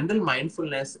in general,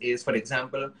 mindfulness is, for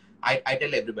example, I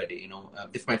tell everybody,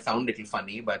 this might sound a little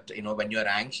funny, but when you're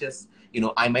anxious,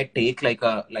 I might take like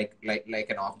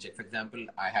an object. For example,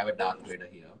 I have a Darth Vader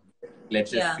here.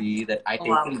 Let's just Yeah. see that I Wow.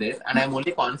 taken this and I'm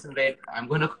only concentrate. I'm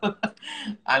gonna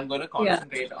I'm gonna Yeah.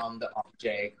 concentrate on the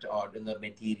object or in the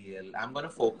material. I'm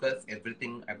gonna focus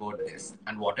everything about this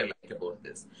and what I like about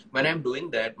this. When I'm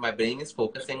doing that, my brain is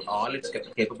focusing all its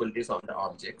capabilities on the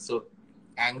object. So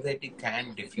anxiety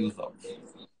can diffuse off.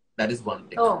 That is one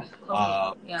thing. Oh. Okay.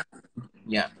 Uh, Yeah.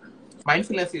 yeah.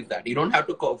 Mindfulness is that you don't have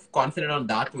to concentrate on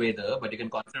Darth Vader, but you can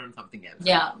concentrate on something else.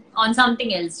 Yeah, on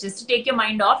something else, just to take your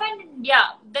mind off. And yeah,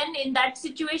 then in that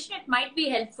situation it might be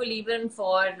helpful even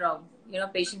for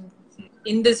patients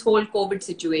in this whole COVID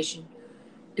situation,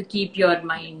 to keep your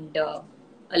mind a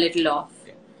little off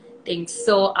Yeah. things.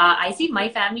 So I see my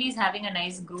family is having a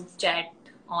nice group chat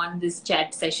on this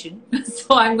chat session.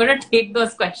 So I'm going to take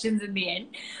those questions in the end.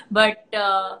 But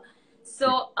so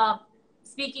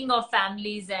speaking of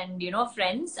families and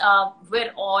friends,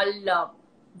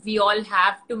 we all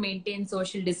have to maintain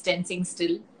social distancing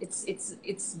still.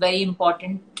 It's very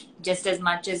important, just as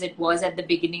much as it was at the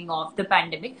beginning of the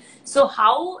pandemic. So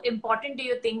how important do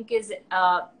you think is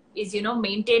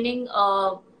maintaining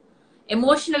a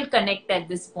emotional connect at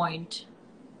this point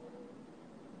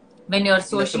when you're That's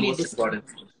the socially most distant? important.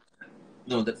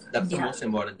 No, that's the Yeah. most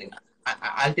important thing.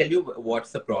 I'll tell you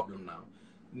what's the problem now.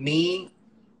 Me,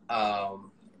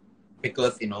 um,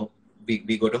 because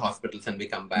we go to hospitals and we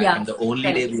come back, Yeah. and the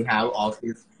only day Correct. we have off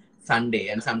is Sunday,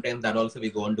 and sometimes that also we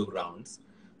go and do rounds.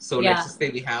 So let's Yeah. just say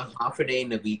we have half a day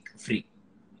in a week free.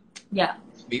 Yeah.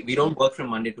 We don't work from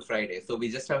Monday to Friday, so we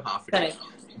just have half a day. Correct.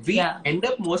 We Yeah. end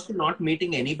up mostly not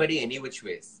meeting anybody any which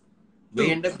ways. We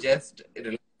True. end up just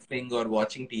relaxing or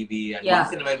watching TV, and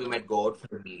once Yeah. in a while we might go out for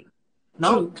a meal.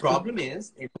 Now, True. True. problem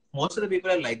is, most of the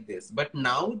people are like this, but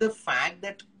now the fact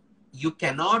that you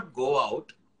cannot go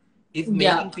out is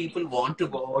Yeah. making people want to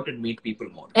go out and meet people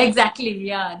more. Exactly.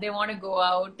 Yeah. They want to go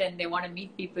out and they want to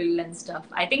meet people and stuff.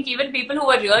 I think even people who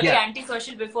were really Yeah,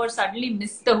 antisocial before suddenly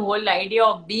miss the whole idea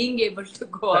of being able to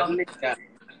go out. suddenly,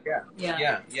 yeah,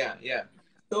 yeah, Yeah. yeah.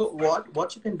 So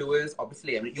what you can do is,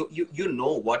 obviously, I mean, you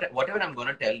know whatever I'm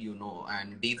gonna tell,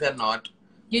 and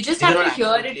You just these are have not to hear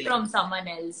it accidentally like from someone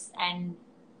else. And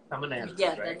someone else,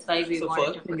 yeah, right? that's why we So wanted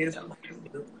to first thing put it is,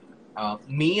 out.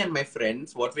 me and my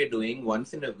friends, what we're doing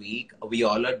once in a week, we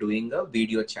all are doing a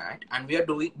video chat, and we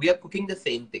are cooking the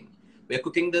same thing. We're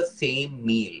cooking the same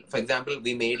meal. For example,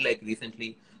 we made like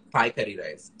recently Thai curry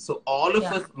rice. So all of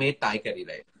Yeah. us made Thai curry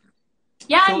rice.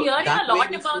 Yeah, I'm So hearing that a way lot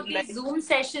we feel about like, these Zoom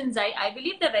sessions. I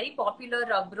believe they're very popular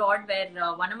abroad, where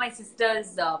one of my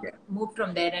sisters yeah, moved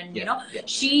from there, and yeah, yeah,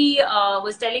 she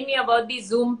was telling me about the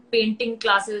Zoom painting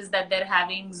classes that they're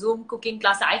having, Zoom cooking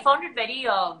class. I found it very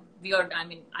weird. I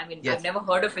mean, I've yes, never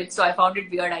heard of it, so I found it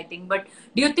weird, I think. But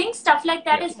do you think stuff like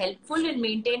that yes. is helpful in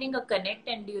maintaining a connect,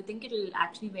 and do you think it'll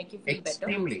actually make you feel better?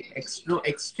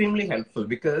 Extremely helpful,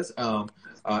 because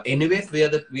anyways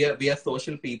we are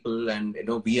social people, and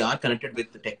we are connected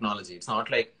with the technology. It's not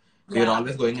like we are Yeah,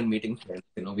 always going and meeting friends.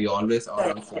 We always are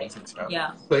on correct, phones correct. and stuff.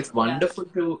 Yeah, So it's yeah. wonderful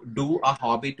to do a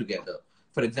hobby together.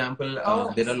 For example,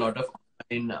 Oh, there are a lot of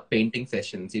online painting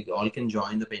sessions. You all can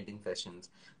join the painting sessions.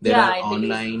 There yeah, are I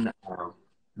believe.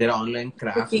 online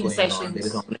crafts Cooking going on. There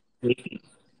is sessions. online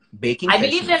baking I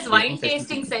believe sessions. there's Baking wine sessions you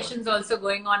tasting can join. sessions also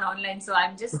going on online. So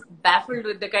I'm just baffled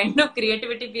with the kind of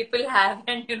creativity people have,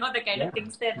 and the kind of Yeah,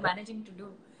 things they're managing to do.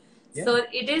 yeah, So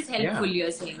it is helpful, yeah.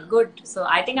 you're saying. Good. So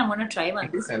I think I'm gonna try It one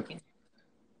is this helpful. weekend.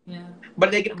 Yeah.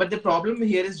 But the problem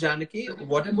here is, Janaki,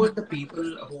 what about the people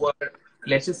who are,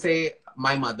 let's just say,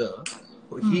 my mother,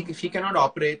 Hmm. she cannot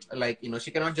operate, like,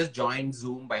 she cannot just join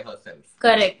Zoom by herself,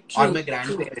 Correct. or True. my True.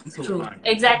 grandparents who True. can't. They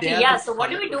Exactly. are Yeah. the So what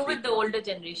do we do wonderful with the people. older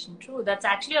generation? True. That's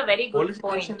actually a very Older good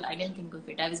point. generation, I didn't think of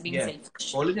it. I was being yes.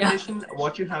 selfish. Older Yeah. generation,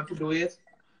 what you have to do is,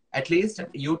 at least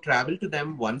you travel to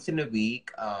them once in a week,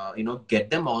 get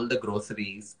them all the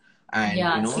groceries, and,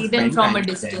 Yeah. See them spend from a time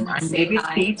with them, distance. and Say maybe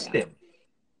hi. teach Yeah. them.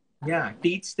 Yeah,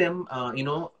 teach them,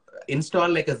 install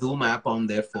like a Zoom app on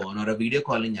their phone, or a video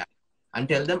calling app, and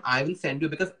tell them, I will send you,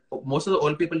 because most of the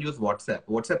old people use WhatsApp.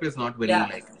 WhatsApp is not very, Yeah.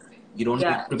 like, you don't need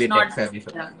Yeah. to It's be tech not. savvy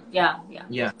for Yeah. that. Yeah. Yeah.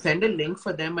 Yeah, send a link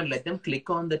for them and let them click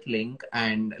on that link.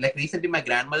 And like recently, my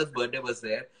grandmother's birthday was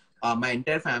there. My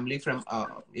entire family from,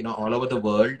 all over the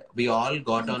world, we all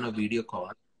got on a video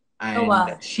call, Oh and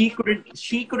wow. she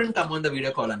couldn't come on the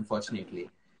video call, unfortunately.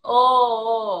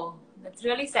 Oh, that's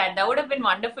really sad. That would have been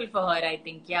wonderful for her, I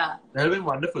think. Yeah. That would have been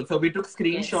wonderful. So we took Yes.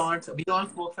 screenshots. We all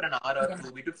spoke for an hour or Yeah.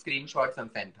 two. We took screenshots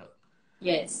and sent her.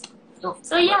 Yes. So,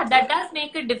 So yeah, that does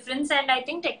make a difference, and I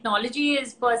think technology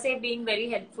is per se being very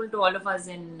helpful to all of us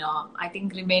in, I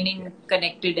think, yeah, remaining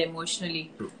connected emotionally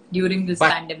true. during this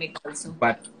But pandemic also.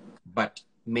 but but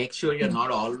make sure you're Hmm.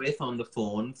 not always on the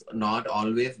phones, not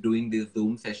always doing these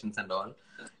Zoom sessions and all.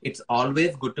 It's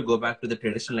always good to go back to the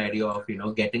traditional idea of,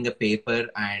 getting a paper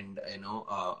and,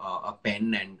 a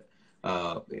pen, and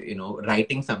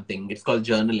writing something. It's called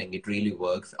journaling. It really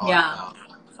works. Or Yeah.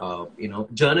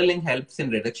 journaling helps in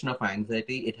reduction of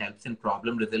anxiety. It helps in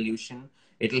problem resolution.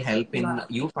 It'll help in Wow.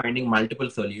 you finding multiple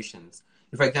solutions.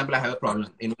 If, for example, I have a problem,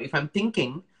 if I'm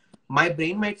thinking, my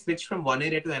brain might switch from one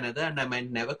area to another, and I might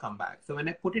never come back. So when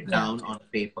I put it Yeah. down on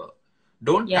paper,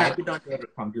 don't Yeah. type it on your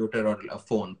computer or a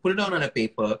phone. Put it down on a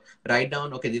paper. Write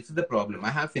down, okay, this is the problem.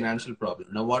 I have financial problem.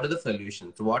 Now, what are the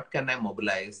solutions? What can I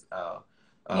mobilize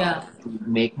Yeah. to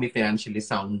make me financially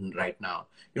sound right now?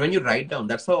 When you write down,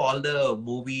 that's how all the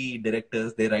movie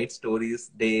directors, they write stories.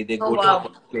 They Oh go to a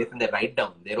wow. place and they write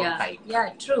down. They don't Yeah. type. Yeah.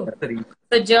 True. That's the reason.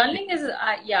 So journaling is,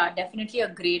 yeah, definitely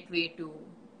a great way to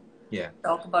Yeah.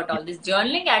 talk about all this.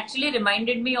 Journaling actually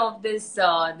reminded me of this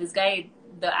guy,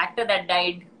 the actor that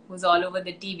died, who's all over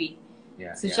the TV, Yeah.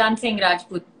 Yeah. Sushant Singh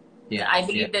Rajput. Yeah. I Yeah.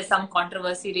 believe there's some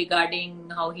controversy regarding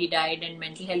how he died and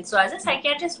mental health. So, as a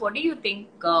psychiatrist, what do you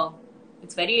think?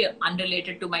 It's very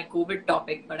unrelated to my COVID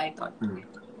topic, but I thought. Mm.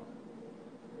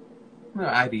 No,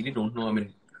 I really don't know. I mean,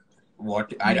 Hmm.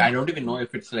 I don't even know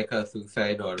if it's like a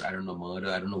suicide, or I don't know, murder.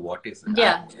 I don't know what is.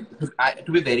 Yeah,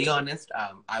 To be very honest,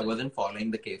 I wasn't following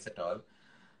the case at all.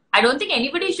 I don't think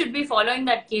anybody should be following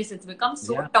that case. It's become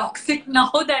so Yeah, toxic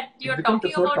now that it you're becomes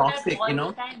talking so about that toxic, all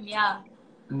the time. Yeah.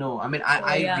 No, I mean, So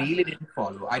I yeah, really didn't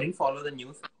follow. I didn't follow the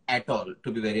news at all,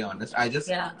 to be very honest. I just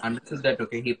yeah, understood that,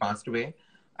 okay, he passed away,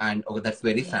 and okay, that's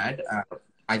very yeah, sad.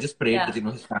 I just prayed that,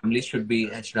 yeah, his family should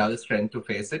have the strength to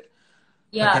face it.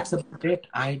 But yeah. that's about it.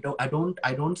 I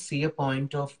don't see a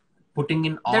point of putting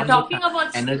in They're all your talking time,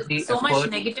 about energy, so much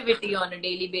effort. negativity on a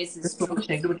daily basis. There's so True. much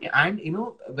negativity, and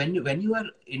when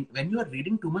you are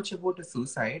reading too much about a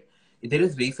suicide, there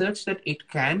is research that it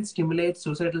can stimulate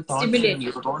suicidal thoughts Stimulate. in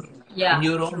Yeah.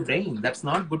 your own True. brain. That's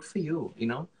not good for you.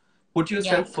 Put Yeah.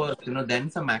 yourself first. Then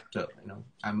some actor.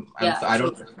 I'm Yeah. so, I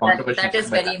True. don't That controversial, is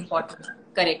but very important.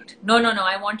 Correct. No, no, no.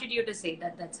 I wanted you to say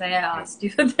that. That's why I asked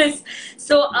you this.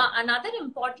 So yeah, another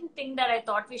important thing that I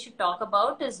thought we should talk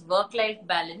about is work-life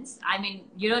balance. I mean,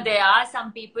 there are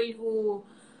some people who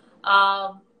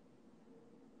um,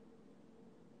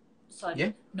 sorry,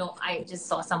 yeah, no, I just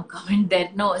saw some comment there.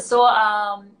 No, so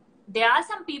there are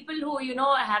some people who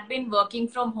have been working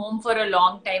from home for a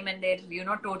long time, and they're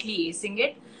totally acing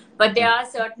it, but there mm, are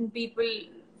certain people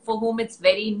for whom it's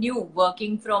very new,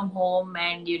 working from home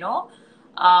and,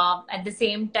 at the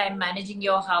same time managing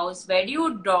your house, where do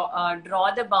you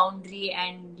draw the boundary,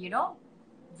 and,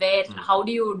 how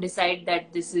do you decide that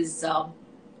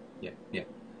Yeah, yeah.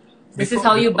 this is Before,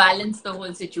 how you before, balance the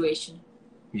whole situation?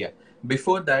 yeah.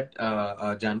 Before that,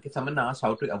 Janki, someone asked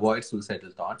how to avoid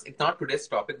suicidal thoughts. It's not today's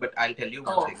topic, but I'll tell you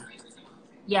one Oh, thing.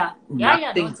 yeah. Yeah, yeah. No,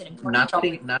 Nothing, it's an important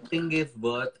nothing, topic. nothing is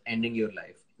worth ending your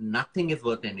life. Nothing is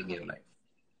worth ending your life.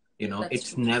 That's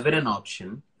It's true. never an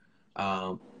option.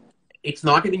 Um, it's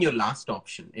not even your last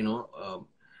option.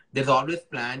 There's always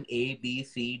plan A, B,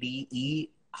 C, D, E.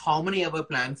 How many other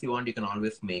plans you want, you can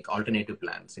always make alternative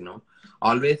plans.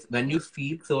 Always when you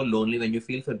feel so lonely, when you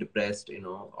feel so depressed,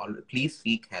 please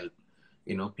seek help.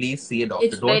 Please see a doctor.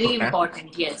 It's Don't very procrastinate.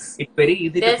 important, yes. It's very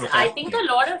easy to I think procrastinate.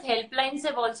 a lot of helplines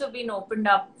have also been opened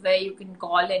up where you can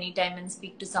call anytime and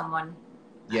speak to someone.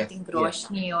 I Yes, think yes,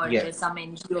 Roshni, or yes. there's some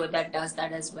NGO that does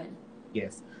that as well.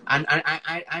 Yes, and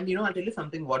I'll tell you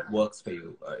something. What works for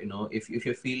you? If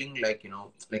you're feeling like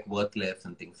like worthless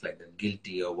and things like that,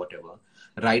 guilty or whatever,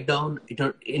 write down.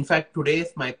 In fact,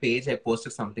 today's my page. I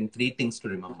posted something. 3 things to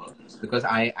remember, because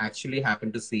I actually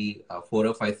happened to see 4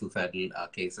 or 5 suicidal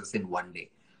cases in one day.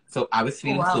 So I was Oh,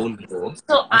 feeling so wow. low.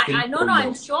 So I was feeling I no, so no, I'm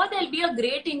low. sure there'll be a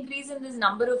great increase in this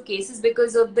number of cases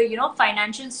because of the,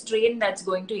 financial strain that's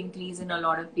going to increase in a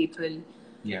lot of people.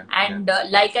 Yeah, yeah, And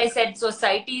like I said,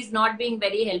 society is not being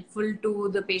very helpful to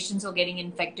the patients who are getting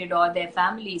infected or their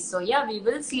families. So yeah, we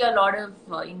will see a lot of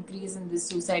increase in this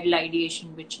suicidal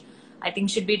ideation, which I think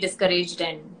should be discouraged.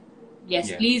 And yes,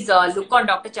 yeah, please look on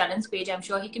Dr. Chalan's page. I'm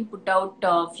sure he can put out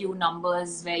a few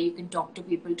numbers where you can talk to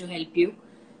people to help you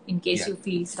in case yeah. you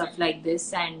feel stuff like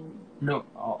this. And No,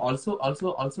 also,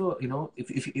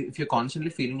 if you're constantly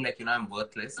feeling like, I'm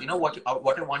worthless,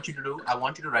 what I want you to do, I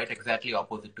want you to write exactly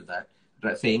opposite to that,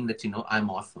 saying that, I'm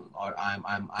awesome, or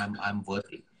I'm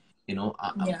worthy.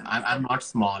 yeah, I'm not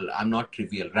small, I'm not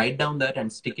trivial. Write down that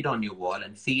and stick it on your wall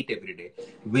and see it every day.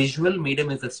 Visual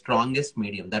medium is the strongest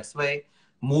medium. That's why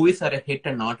movies are a hit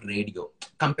and not radio,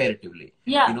 comparatively.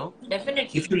 You yeah, know, if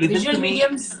definitely. you listen to Visual me,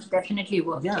 mediums definitely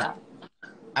work. yeah. Yeah.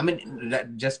 I mean,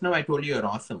 just now I told you you're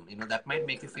awesome. That might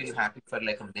make you feel happy for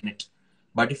like a minute.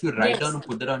 But if you write down Yes. and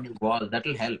put that on your wall,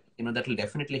 that'll help. That'll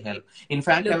definitely help. In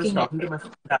fact, I was Looking at talking to it. my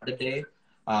friend the other day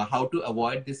how to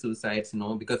avoid the suicides,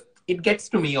 because it gets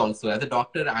to me also. As a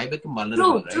doctor, I become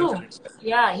vulnerable, True, right? true.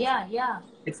 Yeah, yeah, yeah.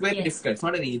 It's very Yes. difficult. It's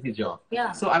not an easy job.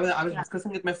 Yeah. So I was Yeah.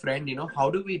 discussing with my friend, how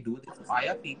do we do this? Why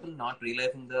are people not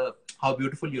realizing how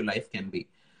beautiful your life can be?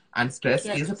 And stress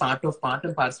is a Yes. part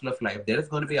and parcel of life. There is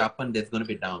going to be up and there's going to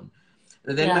be down.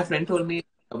 Then my Yeah. friend told me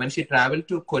when she traveled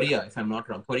to Korea, if I'm not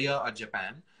wrong, Korea or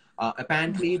Japan,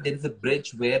 apparently there is a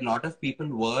bridge where a lot of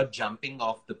people were jumping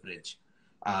off the bridge.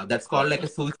 That's called like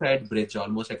Okay. a suicide bridge,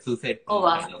 almost like suicide Oh, proof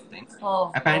wow. kind of thing.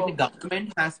 Oh, Apparently, oh.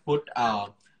 government has put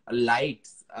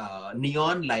lights,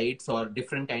 neon lights or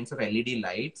different kinds of LED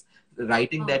lights,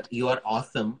 writing Oh, that you are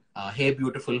awesome. Hey,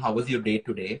 beautiful, how was your day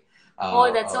today?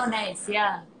 oh, that's so nice.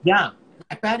 Yeah. Yeah,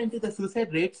 apparently the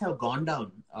suicide rates have gone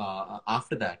down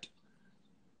after that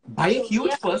by a True. Yeah.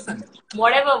 huge percent.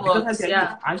 Whatever Because works.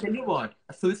 Yeah. I'll tell you what,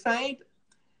 suicide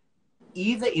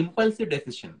is an impulsive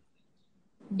decision.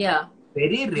 Yeah.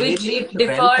 Very Which rarely if it's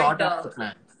well thought deferred. out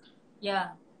plan. Yeah.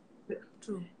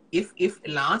 True. If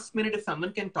last minute, if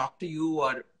someone can talk to you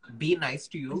or be nice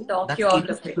to you, And talk that's you out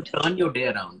enough of to it. turn your day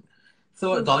around.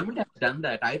 So True. government has done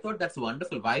that. I thought that's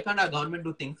wonderful. Why can't our government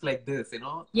do things like this?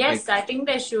 Yes, Like, I think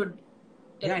they should.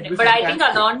 yeah, it'd Definitely. be But I think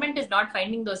our fantastic. government is not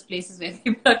finding those places where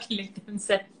people are killing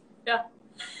themselves. Yeah.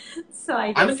 So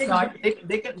I I mean, guess not.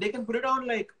 they can put it on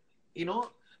like, you know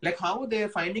like how they're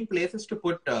finding places to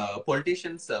put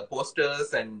politicians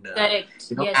posters and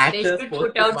Correct. Yes, they actors should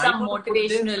put posters. out Why some not put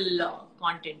this? motivational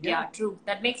content. Yeah, Yeah, true.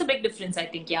 That makes a big difference, I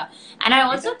think. Yeah. And I it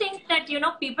also does. think that,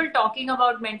 people talking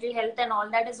about mental health and all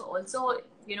that is also,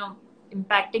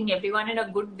 impacting everyone in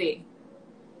a good way.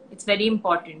 It's very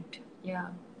important. Yeah.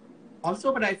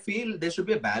 Also, but I feel there should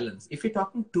be a balance. If you're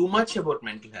talking too much about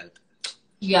mental health,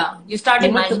 Yeah. You start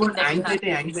too much about imagining that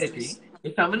you have these anxiety, issues.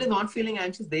 if someone is not feeling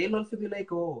anxious, they'll also be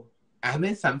like, oh, am I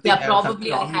Yeah, something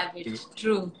probably I wrong with have it. me?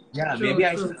 True. Yeah, maybe True,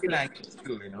 I true, should feel true. anxious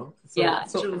too. So, Yeah,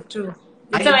 true, true.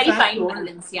 I It's a in very fact fine told,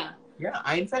 balance. Yeah. yeah,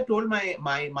 I in fact told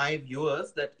my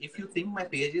viewers that if you think my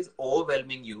page is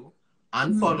overwhelming you,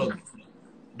 unfollow me.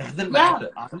 Doesn't Yeah. matter.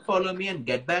 Unfollow me and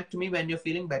get back to me when you're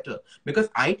feeling better. Because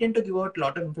I tend to give out a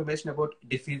lot of information about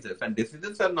diseases, and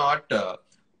diseases are not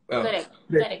Correct.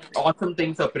 like Correct. awesome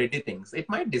things or pretty things. It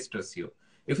might distress you.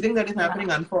 If you think that is happening,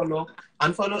 Yeah.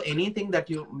 unfollow anything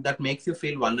that makes you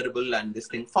feel vulnerable and this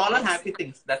thing. Follow Yes. happy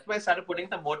things. That's why I started putting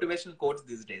some motivational quotes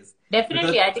these days, because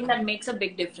Definitely. I think that makes a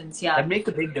big difference. Yeah. that makes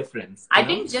a big difference. I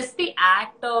think just the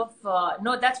act of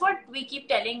no, that's what we keep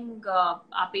telling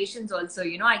our patients also.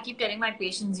 I keep telling my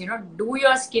patients, do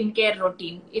your skincare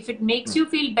routine. If it makes Hmm. you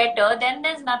feel better, then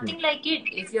there's Hmm. nothing like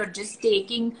it. If you're just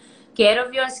taking care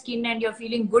of your skin and you're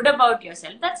feeling good about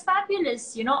yourself, that's fabulous.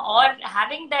 Or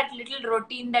having that little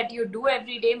routine that you do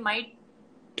every day might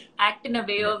act in a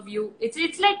way Yeah. of you.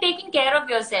 It's like taking care of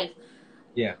yourself,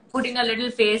 Yeah. putting a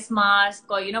little face mask,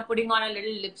 or putting on a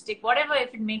little lipstick, whatever.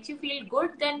 If it makes you feel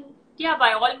good, then yeah,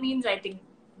 by all means, I think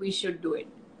we should do it.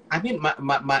 I mean,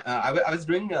 I was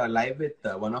doing a live with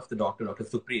one of the Dr.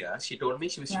 Supriya. She told me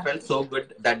she Yeah. felt so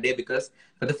good that day because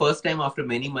for the first time after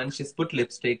many months, she's put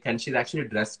lipstick and she's actually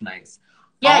dressed nice.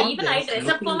 Yeah, All even I this dress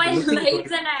up for my looking lives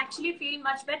good. and I actually feel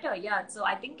much better. Yeah, so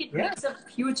I think it Yeah, makes a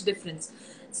huge difference.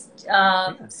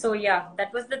 yeah. So yeah,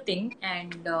 that was the thing.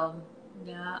 And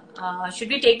yeah, should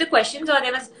we take the questions, or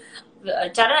there was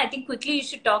Charan? I think quickly you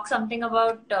should talk something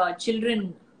about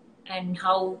children and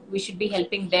how we should be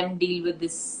helping them deal with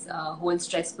this whole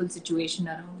stressful situation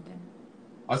around them.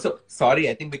 Also, sorry,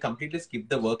 I think we completely skipped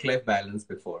the work-life balance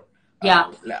before.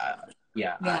 Yeah,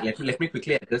 Yeah, yeah. let me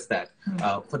quickly address that.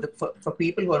 For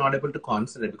people who are not able to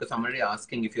concentrate, because somebody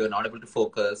asking if you are not able to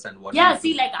focus and what do you Yeah,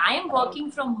 see, do? like I am Uh,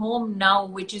 working from home now,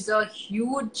 which is a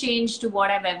huge change to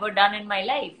what I've ever done in my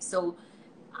life. So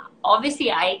obviously,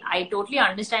 I totally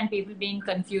understand people being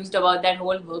confused about that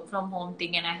whole work from home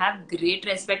thing, and I have great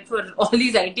respect for all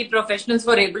these IT professionals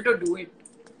who are able to do it.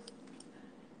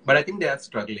 But I think they are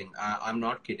struggling. I'm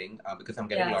not kidding, because I'm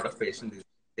getting a Yeah. lot of patients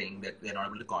saying that they're not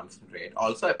able to concentrate.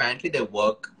 Also, apparently, their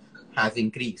work has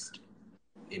increased.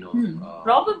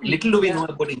 Probably. Little do we Yeah. know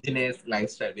about engineers'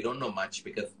 lifestyle. We don't know much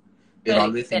because we're Correct.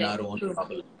 always in Correct. our own True.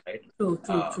 bubble, right? True.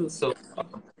 True. True. So,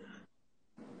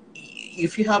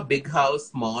 if you have big house,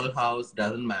 small house,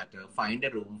 doesn't matter. Find a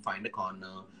room, find a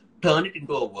corner, turn it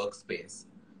into a workspace.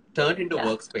 Turn it into a Yeah.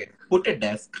 workspace. Put a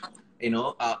desk,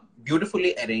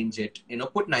 beautifully arrange it.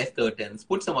 Put nice curtains,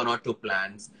 put some one or two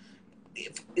plants.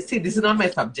 See, this is not my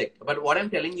subject, but what I'm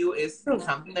telling you is True.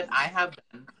 something that I have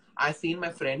done. I've seen my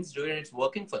friends do it and it's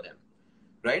working for them,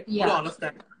 right? Put Yeah. all of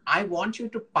that. I want you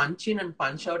to punch in and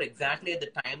punch out exactly at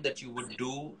the time that you would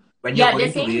do when you're Yeah, they're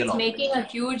going to saying real it's office. making a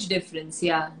huge difference.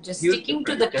 Yeah, just Huge sticking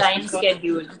to difference. the time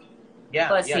schedule per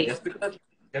Yeah, se.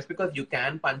 just because you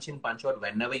can punch in, punch out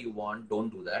whenever you want, don't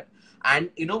do that.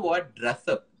 And you know what? Dress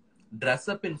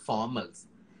up in formals.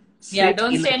 Yeah, Sit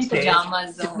don't in stay a in chair.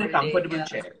 pajamas the Sit in a whole day. comfortable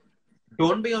Yeah. chair.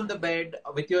 Don't be on the bed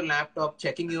with your laptop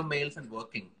checking your mails and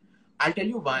working. I'll tell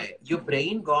you why. Your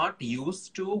brain got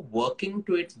used to working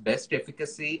to its best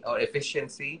efficacy or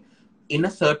efficiency in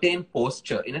a certain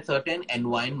posture, in a certain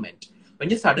environment. When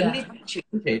you Yeah. suddenly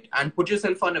change it and put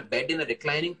yourself on a bed in a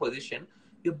reclining position,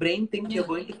 your brain thinks you're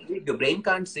Yeah. going to sleep. Your brain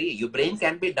can't see. Your brain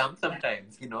can be dumb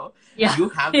sometimes, Yeah. You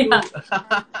have Yeah.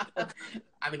 to,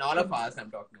 I mean, all of us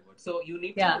I'm talking about. So you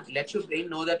need Yeah. to let your brain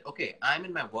know that, okay, I'm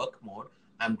in my work mode.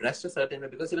 I'm dressed a certain way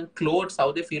because even clothes,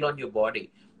 how they feel on your body.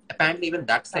 Apparently, even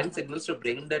that sends signals to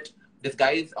brain that this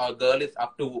guy is or girl is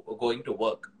up to going to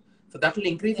work. So that will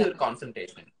increase Yeah. your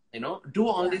concentration. Do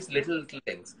all Yeah. these little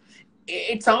things.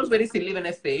 It sounds very silly when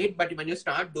I say it, but when you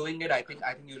start doing it, I think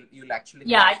you'll actually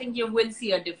Yeah, I find. think you will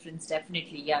see a difference,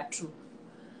 definitely. Yeah, true.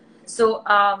 So,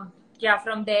 yeah,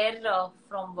 from there,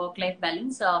 from work-life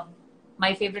balance,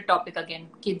 my favorite topic again,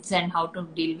 kids and how to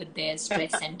deal with their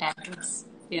stress and tantrums.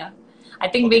 Yeah, I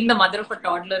think Okay. being the mother of a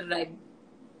toddler, I'm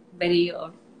very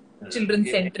Yeah.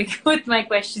 children-centric with my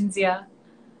questions. Yeah.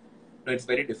 No, it's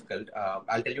very difficult.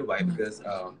 I'll tell you why. Mm. Because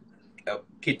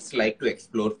kids like to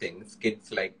explore things.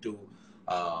 Kids like to,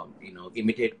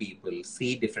 imitate people,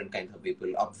 see different kinds of people,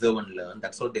 observe and learn.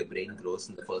 That's how their brain grows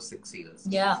in the first 6 years.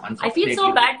 Yeah, I feel so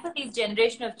Unfortunately, bad for these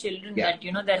generation of children yeah.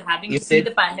 that they're having to If see there's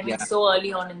the pandemic yeah, so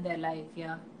early on in their life.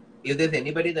 Yeah. if there's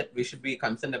anybody that we should be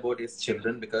concerned about is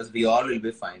children, because we all will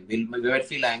be fine. We might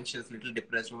feel anxious, little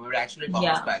depressed. We might actually bounce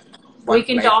Yeah. back We once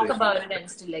can life talk resumes. about it and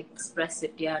still express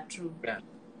it. Yeah, true. Yeah.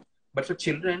 But for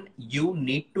children, you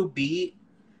need to be,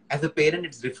 as a parent,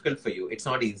 it's difficult for you. It's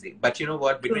not easy. But you know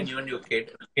what? True. Between you and your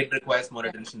kid requires more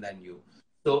attention than you.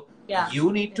 So Yeah.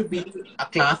 you need to be a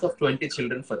class of 20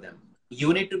 children for them.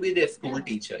 You need to be their school Yeah.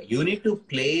 teacher. You need to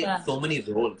play Yeah. so many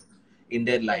roles in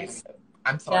their life. Yes.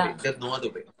 I'm Yeah. sorry. There's no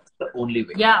other way. the only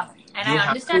way. Yeah, and You I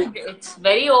have to, understand it's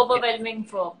very overwhelming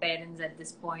for parents at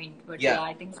this point, but yeah. yeah,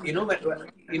 I think we You know, need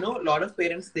to. a lot of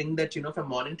parents think that, from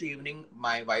morning to evening,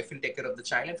 my wife will take care of the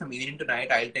child, and from evening to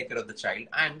night, I'll take care of the child.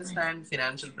 I understand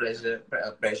financial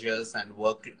pressures and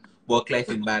work-life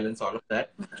imbalance, all of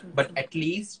that. True, But true. at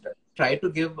least try to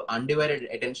give undivided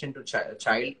attention to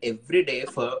child every day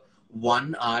for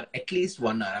 1 hour, at least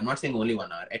 1 hour. I'm not saying only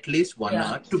 1 hour, at least one Yeah,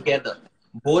 hour together.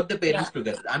 Both the yeah, parents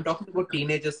together. I'm talking about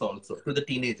teenagers also, to the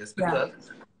teenagers, yeah, because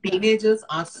teenagers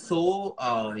are so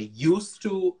used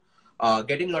to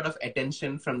getting a lot of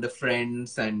attention from the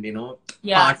friends and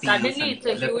yeah. parties, Suddenly, and it's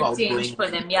a they're so huge change outgoing. for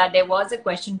them. Yeah, there was a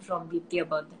question from Deepthi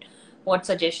about that. What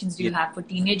suggestions do Yeah. you have for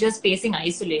teenagers facing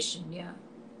isolation? Yeah,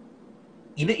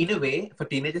 In a way, for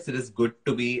teenagers, it is good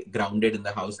to be grounded in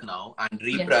the house now and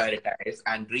yes, reprioritize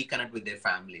and reconnect with their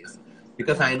families.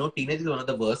 Because yeah. I know teenage is one of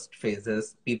the worst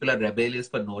phases. People are rebellious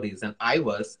for no reason.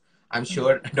 I'm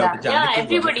sure Dr. Yeah, Janaki was.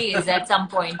 everybody is at some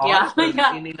point. All Yeah, of us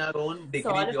yeah. in our own So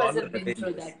degree, all we of us all were have been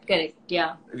through rebellious. that. Correct.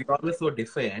 Yeah. We always so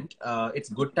defiant. It's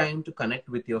good time to connect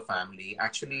with your family.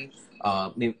 Actually,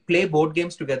 play board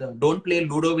games together. Don't play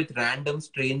Ludo with random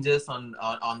strangers on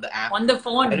the app. On the Why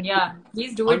phone, don't you, yeah.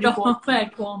 Please do on it the phone? all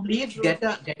at home. Please True.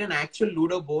 get an actual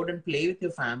Ludo board and play with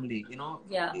your family.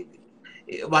 Yeah.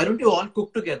 Why don't you all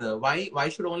cook together? Why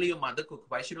should only your mother cook?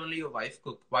 Why should only your wife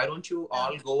cook? Why don't you Yeah.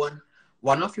 all go and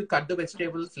one of you cut the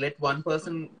vegetables, let one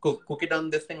person cook it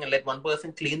on this thing, and let one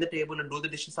person clean the table and do the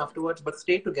dishes afterwards, but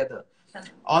stay together. Yeah.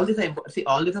 All these are see,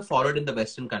 all these are followed in the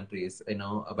Western countries,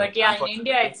 but But yeah, in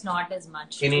India, unfortunately, it's not as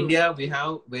much. in True. India we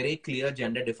have very clear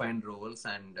gender defined roles,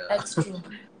 and That's true.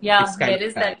 Yeah, it's kind there of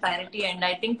is sad. that parity, and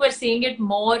I think we're seeing it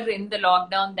more in the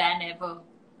lockdown than ever.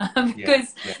 Yeah,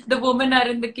 Because yeah, the women are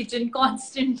in the kitchen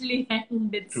constantly, and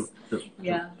true, it's, true, true.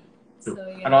 yeah. True. So,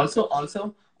 And yeah.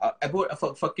 also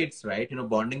about for kids, right?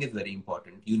 Bonding is very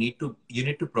important. You need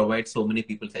to provide so many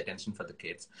people's attention for the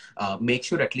kids. Make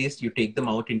sure at least you take them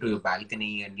out into your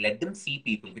balcony and let them see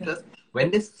people, because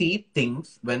when they see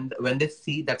things, when they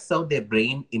see, that's how their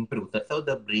brain improves. That's how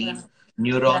the Yeah. brain Yeah.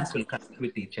 neurons will connect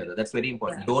with each other. That's very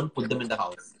important. Yeah. Don't put them in the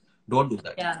house. Don't do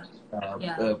that. Yeah. Uh,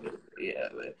 Yeah. uh, yeah.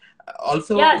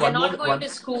 Also, Yeah, they're one more not going one. to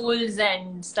schools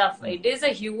and stuff. It is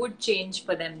a huge change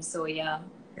for them. So, yeah.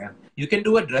 Yeah. You can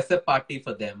do a dress up party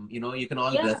for them. You can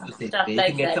all dress Yeah, the same stuff way. You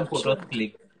can like get some that. photos True.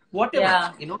 clicked. Whatever,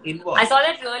 Yeah. I involved. saw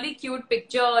that really cute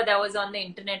picture that was on the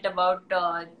internet about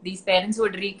these parents who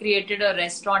had recreated a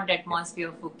restaurant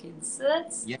atmosphere for kids. So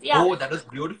that's, Yeah. yeah. Oh, that was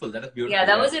beautiful. That was Yeah, beautiful.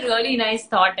 that Yeah. was a really nice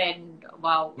thought, and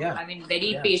wow. Yeah. I mean,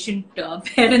 very Yeah. patient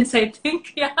parents, I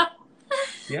think. Yeah.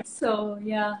 Yeah. So,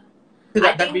 yeah. So I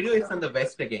that think, video is from the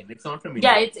West again. It's not from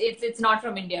yeah, India. it's not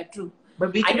from India, true.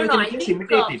 But we I can don't we know. can I at least think,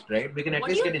 imitate it, right? We can at what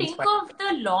do least you get think inspired. of the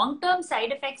long-term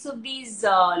side effects of these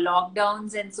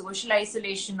lockdowns and social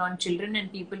isolation on children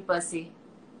and people per se?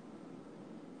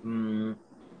 Mm.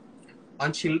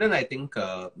 On children, I think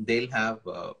they'll have.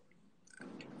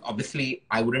 Obviously,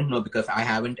 I wouldn't know because I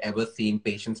haven't ever seen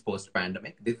patients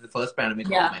post-pandemic. This is the first pandemic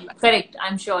of Yeah, my life. correct.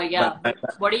 I'm sure. Yeah. But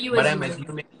but, What are you but I'm assuming?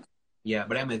 assuming. Yeah,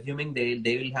 but I'm assuming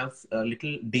they will have a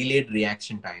little delayed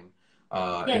reaction time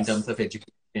in terms Yes. of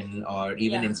education or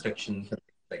even Yeah. instructions and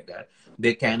things like that.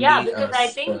 They can Yeah, be because I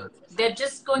think they're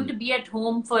just going to be at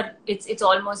home for it's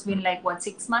almost been like what,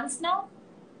 6 months now?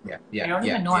 yeah, I yeah, don't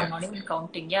yeah, even know. yeah, I'm not even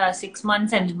counting. Yeah, 6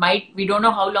 months, and we don't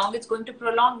know how long it's going to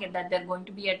prolong it, that they're going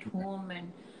to be at home,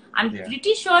 and I'm yeah,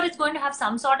 pretty sure it's going to have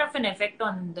some sort of an effect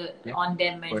on yeah, on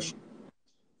them, for and sure,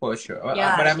 for sure.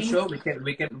 yeah, But I I'm think. sure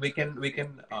we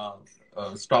can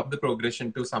stop the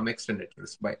progression to some extent at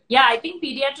least by Yeah, I think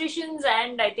pediatricians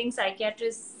and I think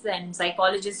psychiatrists and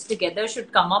psychologists together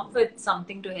should come up with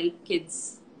something to help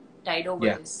kids tide over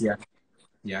yeah, this. yeah,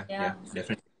 yeah, Yeah, yeah,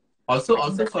 definitely. Also, I think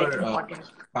also that's for quite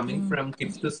important. coming from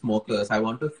kids to smokers, I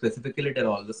want to specifically tell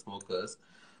all the smokers,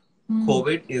 Hmm.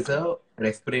 COVID is a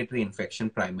respiratory infection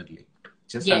primarily.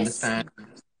 Just Yes. understand,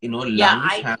 Yeah,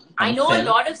 lungs have I some know a cells.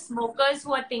 lot of smokers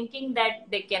who are thinking that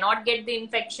they cannot get the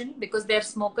infection because they're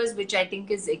smokers, which I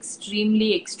think is extremely,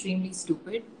 extremely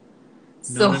stupid.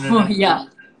 No, So, no, no, no. yeah.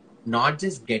 Not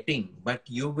just getting, but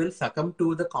you will succumb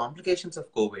to the complications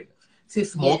of COVID. See,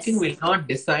 smoking Yes. will not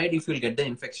decide if you'll get the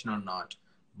infection or not.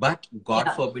 But God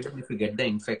Yeah. forbid, if you get the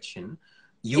infection,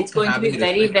 you It's going to be having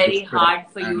very, respiratory very distress, hard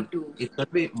for you and to it's going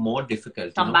to be more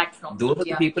difficult. come back from. Those are the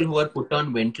Yeah. people who are put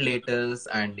on ventilators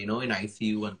and in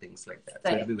ICU and things like that.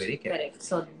 So, to be Correct, very careful. correct.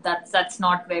 So that's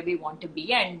not where we want to be,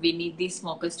 and we need these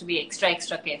smokers to be extra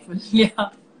careful. Yeah.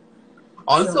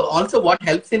 Also, what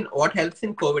helps in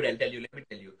COVID, I'll tell you. Let me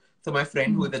tell you. So my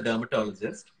friend who is a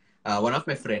dermatologist, one of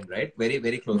my friend, right, very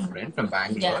very close friend from Yeah.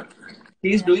 Bangalore,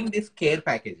 he's Yeah. doing these care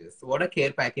packages. What are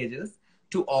care packages?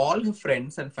 to all her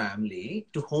friends and family,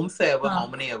 to whomsoever, how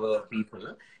many ever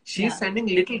people, she's sending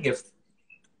little gifts.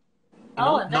 You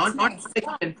know, Oh, that's not nice.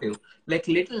 expensive, like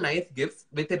little nice gifts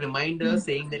with a reminder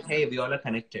saying that, hey, we all are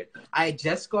connected.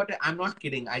 I'm not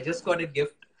kidding, I just got a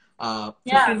gift 15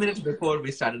 Yeah. minutes before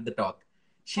we started the talk.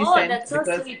 She Oh, sent, that's so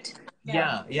because sweet.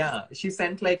 Yeah. yeah, she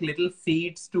sent like little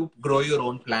seeds to grow your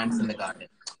own plants in the garden,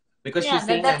 because Yeah, she's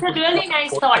saying that's I'm a putting a lot really of nice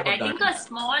posts thought. about I think gardening. a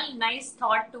small, nice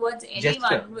thought towards Gesture.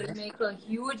 anyone will make a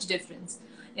huge difference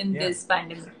in Yeah. this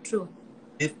pandemic. True.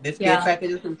 This care Yeah.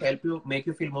 packages will help you, make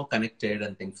you feel more connected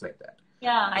and things like that.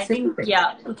 Yeah, I Simple think, things.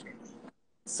 yeah.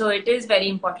 So it is very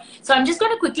important. So I'm just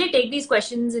going to quickly take these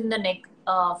questions in the next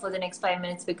for the next 5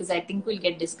 minutes, because I think we'll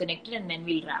get disconnected and then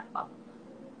we'll wrap up.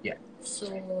 Yeah.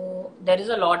 So there is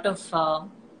a lot of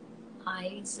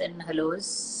hi's and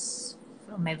hellos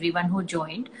from everyone who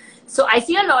joined. So I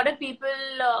see a lot of people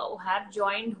who have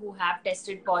joined, who have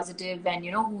tested positive, and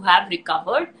who have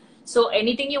recovered. So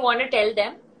anything you want to tell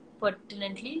them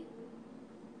pertinently?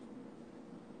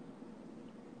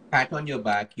 Pat on your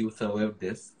back, you survived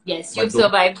this. Yes, But you've don't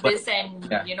survived but this, and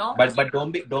yeah. But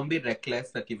don't be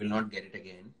reckless that you will not get it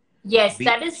again. yes, Be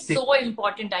that is stick. so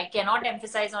important. I cannot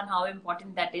emphasize on how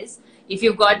important that is. If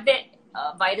you got the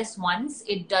virus once,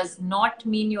 it does not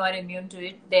mean you are immune to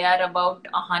it. There are about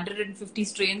 150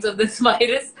 strains of this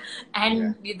virus,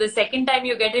 and the second time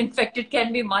you get infected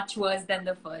can be much worse than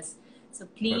the first. So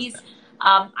First please,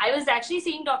 time. I was actually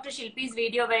seeing Dr. Shilpi's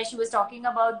video where she was talking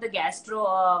about the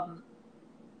gastro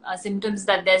symptoms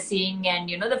that they're seeing, and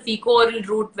the fecal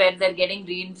route where they're getting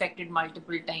reinfected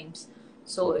multiple times.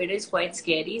 So it is quite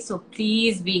scary. So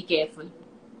please be careful.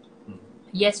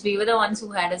 Yes, we were the ones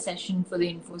who had a session for the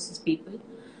Infosys people.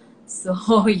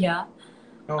 So yeah.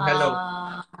 Oh,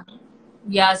 hello.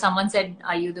 Yeah, someone said,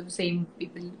 are you the same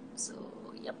people? So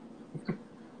yep.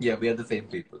 Yeah, we are the same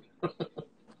people.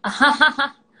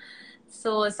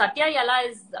 So Satya Yala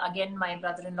is again my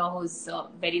brother-in-law, who's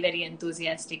very, very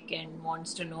enthusiastic and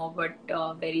wants to know, but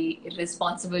very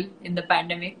irresponsible in the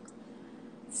pandemic.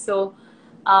 So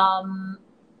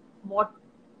what,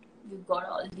 we've got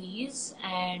all these,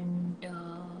 and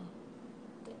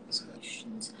there's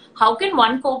questions. How can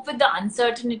one cope with the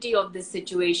uncertainty of this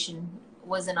situation?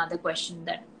 Was another question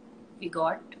that we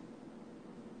got.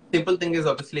 Simple thing is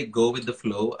obviously go with the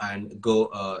flow and go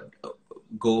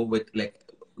with like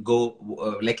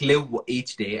live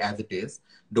each day as it is.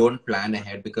 Don't plan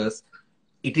ahead, because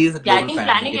it is a Yeah, I global think pandemic.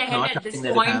 planning It's ahead not at this something that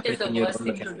is point is happening the in your worst own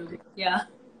thing to locality. do. Yeah.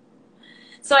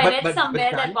 So I read But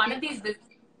somewhere that one Janaki, of these.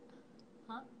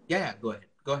 Huh? yeah, go ahead.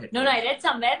 Go ahead. No, Go no, ahead. I read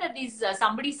somewhere that these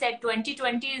somebody said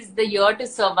 2020 is the year to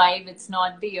survive. It's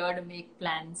not the year to make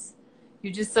plans.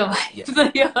 You just survive Yeah.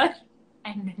 the year,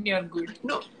 and then you're good.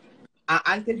 No,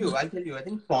 I'll tell you. I'll tell you. I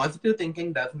think positive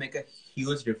thinking does make a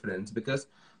huge difference, because,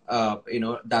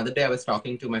 the other day I was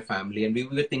talking to my family and we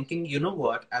were thinking, you know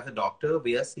what, as a doctor,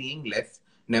 we are seeing less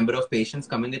number of patients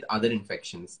coming with other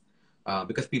infections,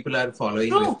 because people are following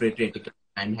True. respiratory etiquette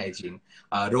and hygiene.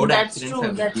 Road That's accidents true.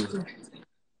 have That's reduced. true.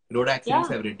 Road accidents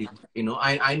Yeah. have reduced.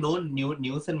 I know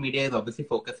news and media is obviously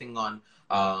focusing on,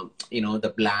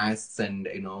 the blasts and,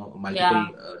 multiple Yeah.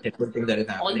 terrible things that is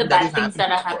All the happening. That is bad things happening,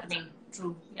 that are of course. happening.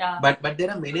 True. Yeah. But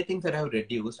there are many things that have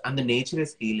reduced, and the nature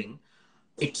is healing.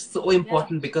 It's so Yeah.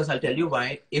 important, because I'll tell you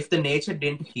why. If the nature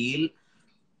didn't heal,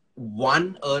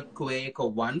 one earthquake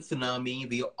or one tsunami,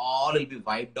 we all will be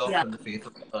wiped off Yeah. from the face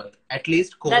of the earth. At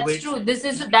least That's COVID, true. That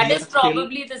we is are still.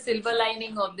 probably the silver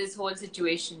lining of this whole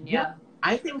situation. Yeah, Yeah.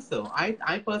 I think so. I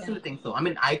Yeah. personally think so. I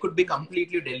mean, I could be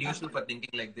completely delusional for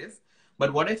thinking like this,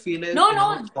 but what I feel is, No,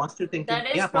 no, positive thinking. that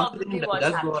is Yeah, positive thinking probably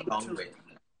what's does go a happening. long True. way.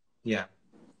 Yeah.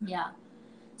 Yeah.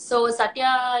 So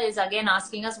Satya is again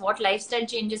asking us, what lifestyle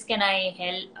changes can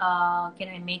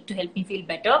I make to help me feel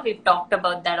better? We've talked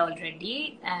about that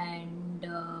already, and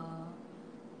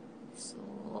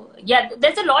so yeah,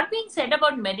 there's a lot being said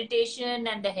about meditation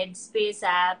and the Headspace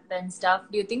app and stuff.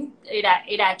 Do you think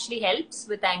it actually helps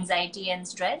with anxiety and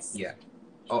stress? Yeah.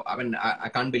 Oh, I mean, I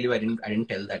can't believe I didn't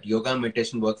tell that. Yoga and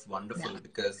meditation works wonderful, Yeah.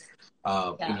 because,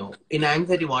 Yeah. in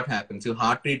anxiety, what happens? Your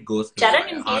heart rate goes Charan,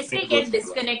 haywire. in Heart case we rate goes get haywire.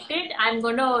 disconnected, I'm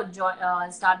going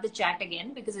to start the chat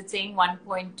again, because it's saying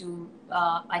 1.2.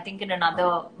 I think in another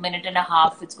minute and a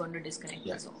half, it's going to disconnect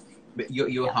Yeah. us off. But your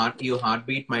Yeah.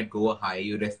 heartbeat might go high.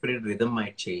 Your respiratory rhythm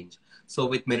might change. So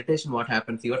with meditation, what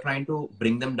happens? You're trying to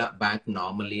bring them back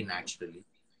normally, naturally.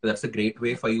 So that's a great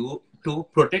way for you to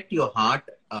protect your heart,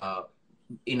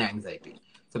 in anxiety.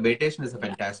 So meditation is a Yeah.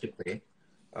 fantastic way.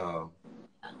 Uh,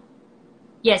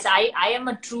 Yes, I am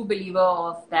a true believer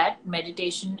of that.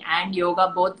 Meditation and yoga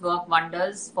both work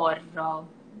wonders for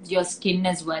your skin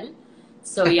as well.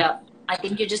 So yeah, I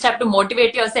think you just have to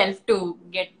motivate yourself to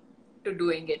get to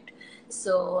doing it.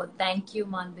 So thank you,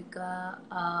 Malvika.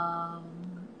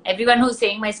 Everyone who's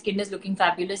saying my skin is looking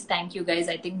fabulous, thank you guys.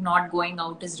 I think not going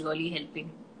out is really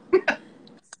helping.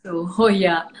 So, oh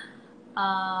yeah.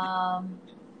 Um,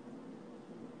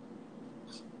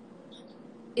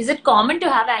 is it common to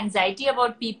have anxiety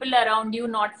about people around you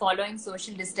not following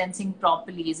social distancing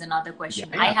properly? Is another Yeah, question.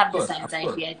 I yeah, have this of course.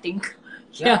 anxiety, I think.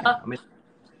 Yeah, Yeah. I mean,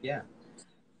 yeah.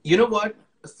 You know what?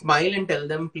 Smile and tell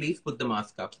them, please put the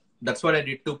mask up. That's what I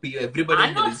did to everybody I'm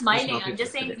in the not registration smiling. I'm office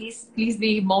just saying, yesterday. please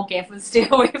be more careful. Stay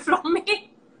away from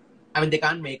me. I mean, they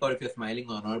can't make out if you're smiling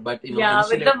or not. But Yeah,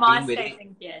 with initially I the was being mask, I very,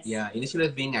 think, yes. yeah. Initially I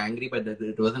was being angry, but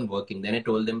it wasn't working. Then I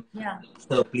told them, Yeah.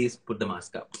 sir, please put the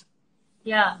mask up.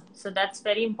 Yeah. So that's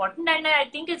very important. And I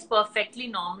think it's perfectly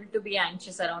normal to be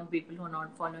anxious around people who are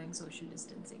not following social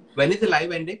distancing. When is the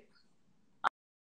live ending?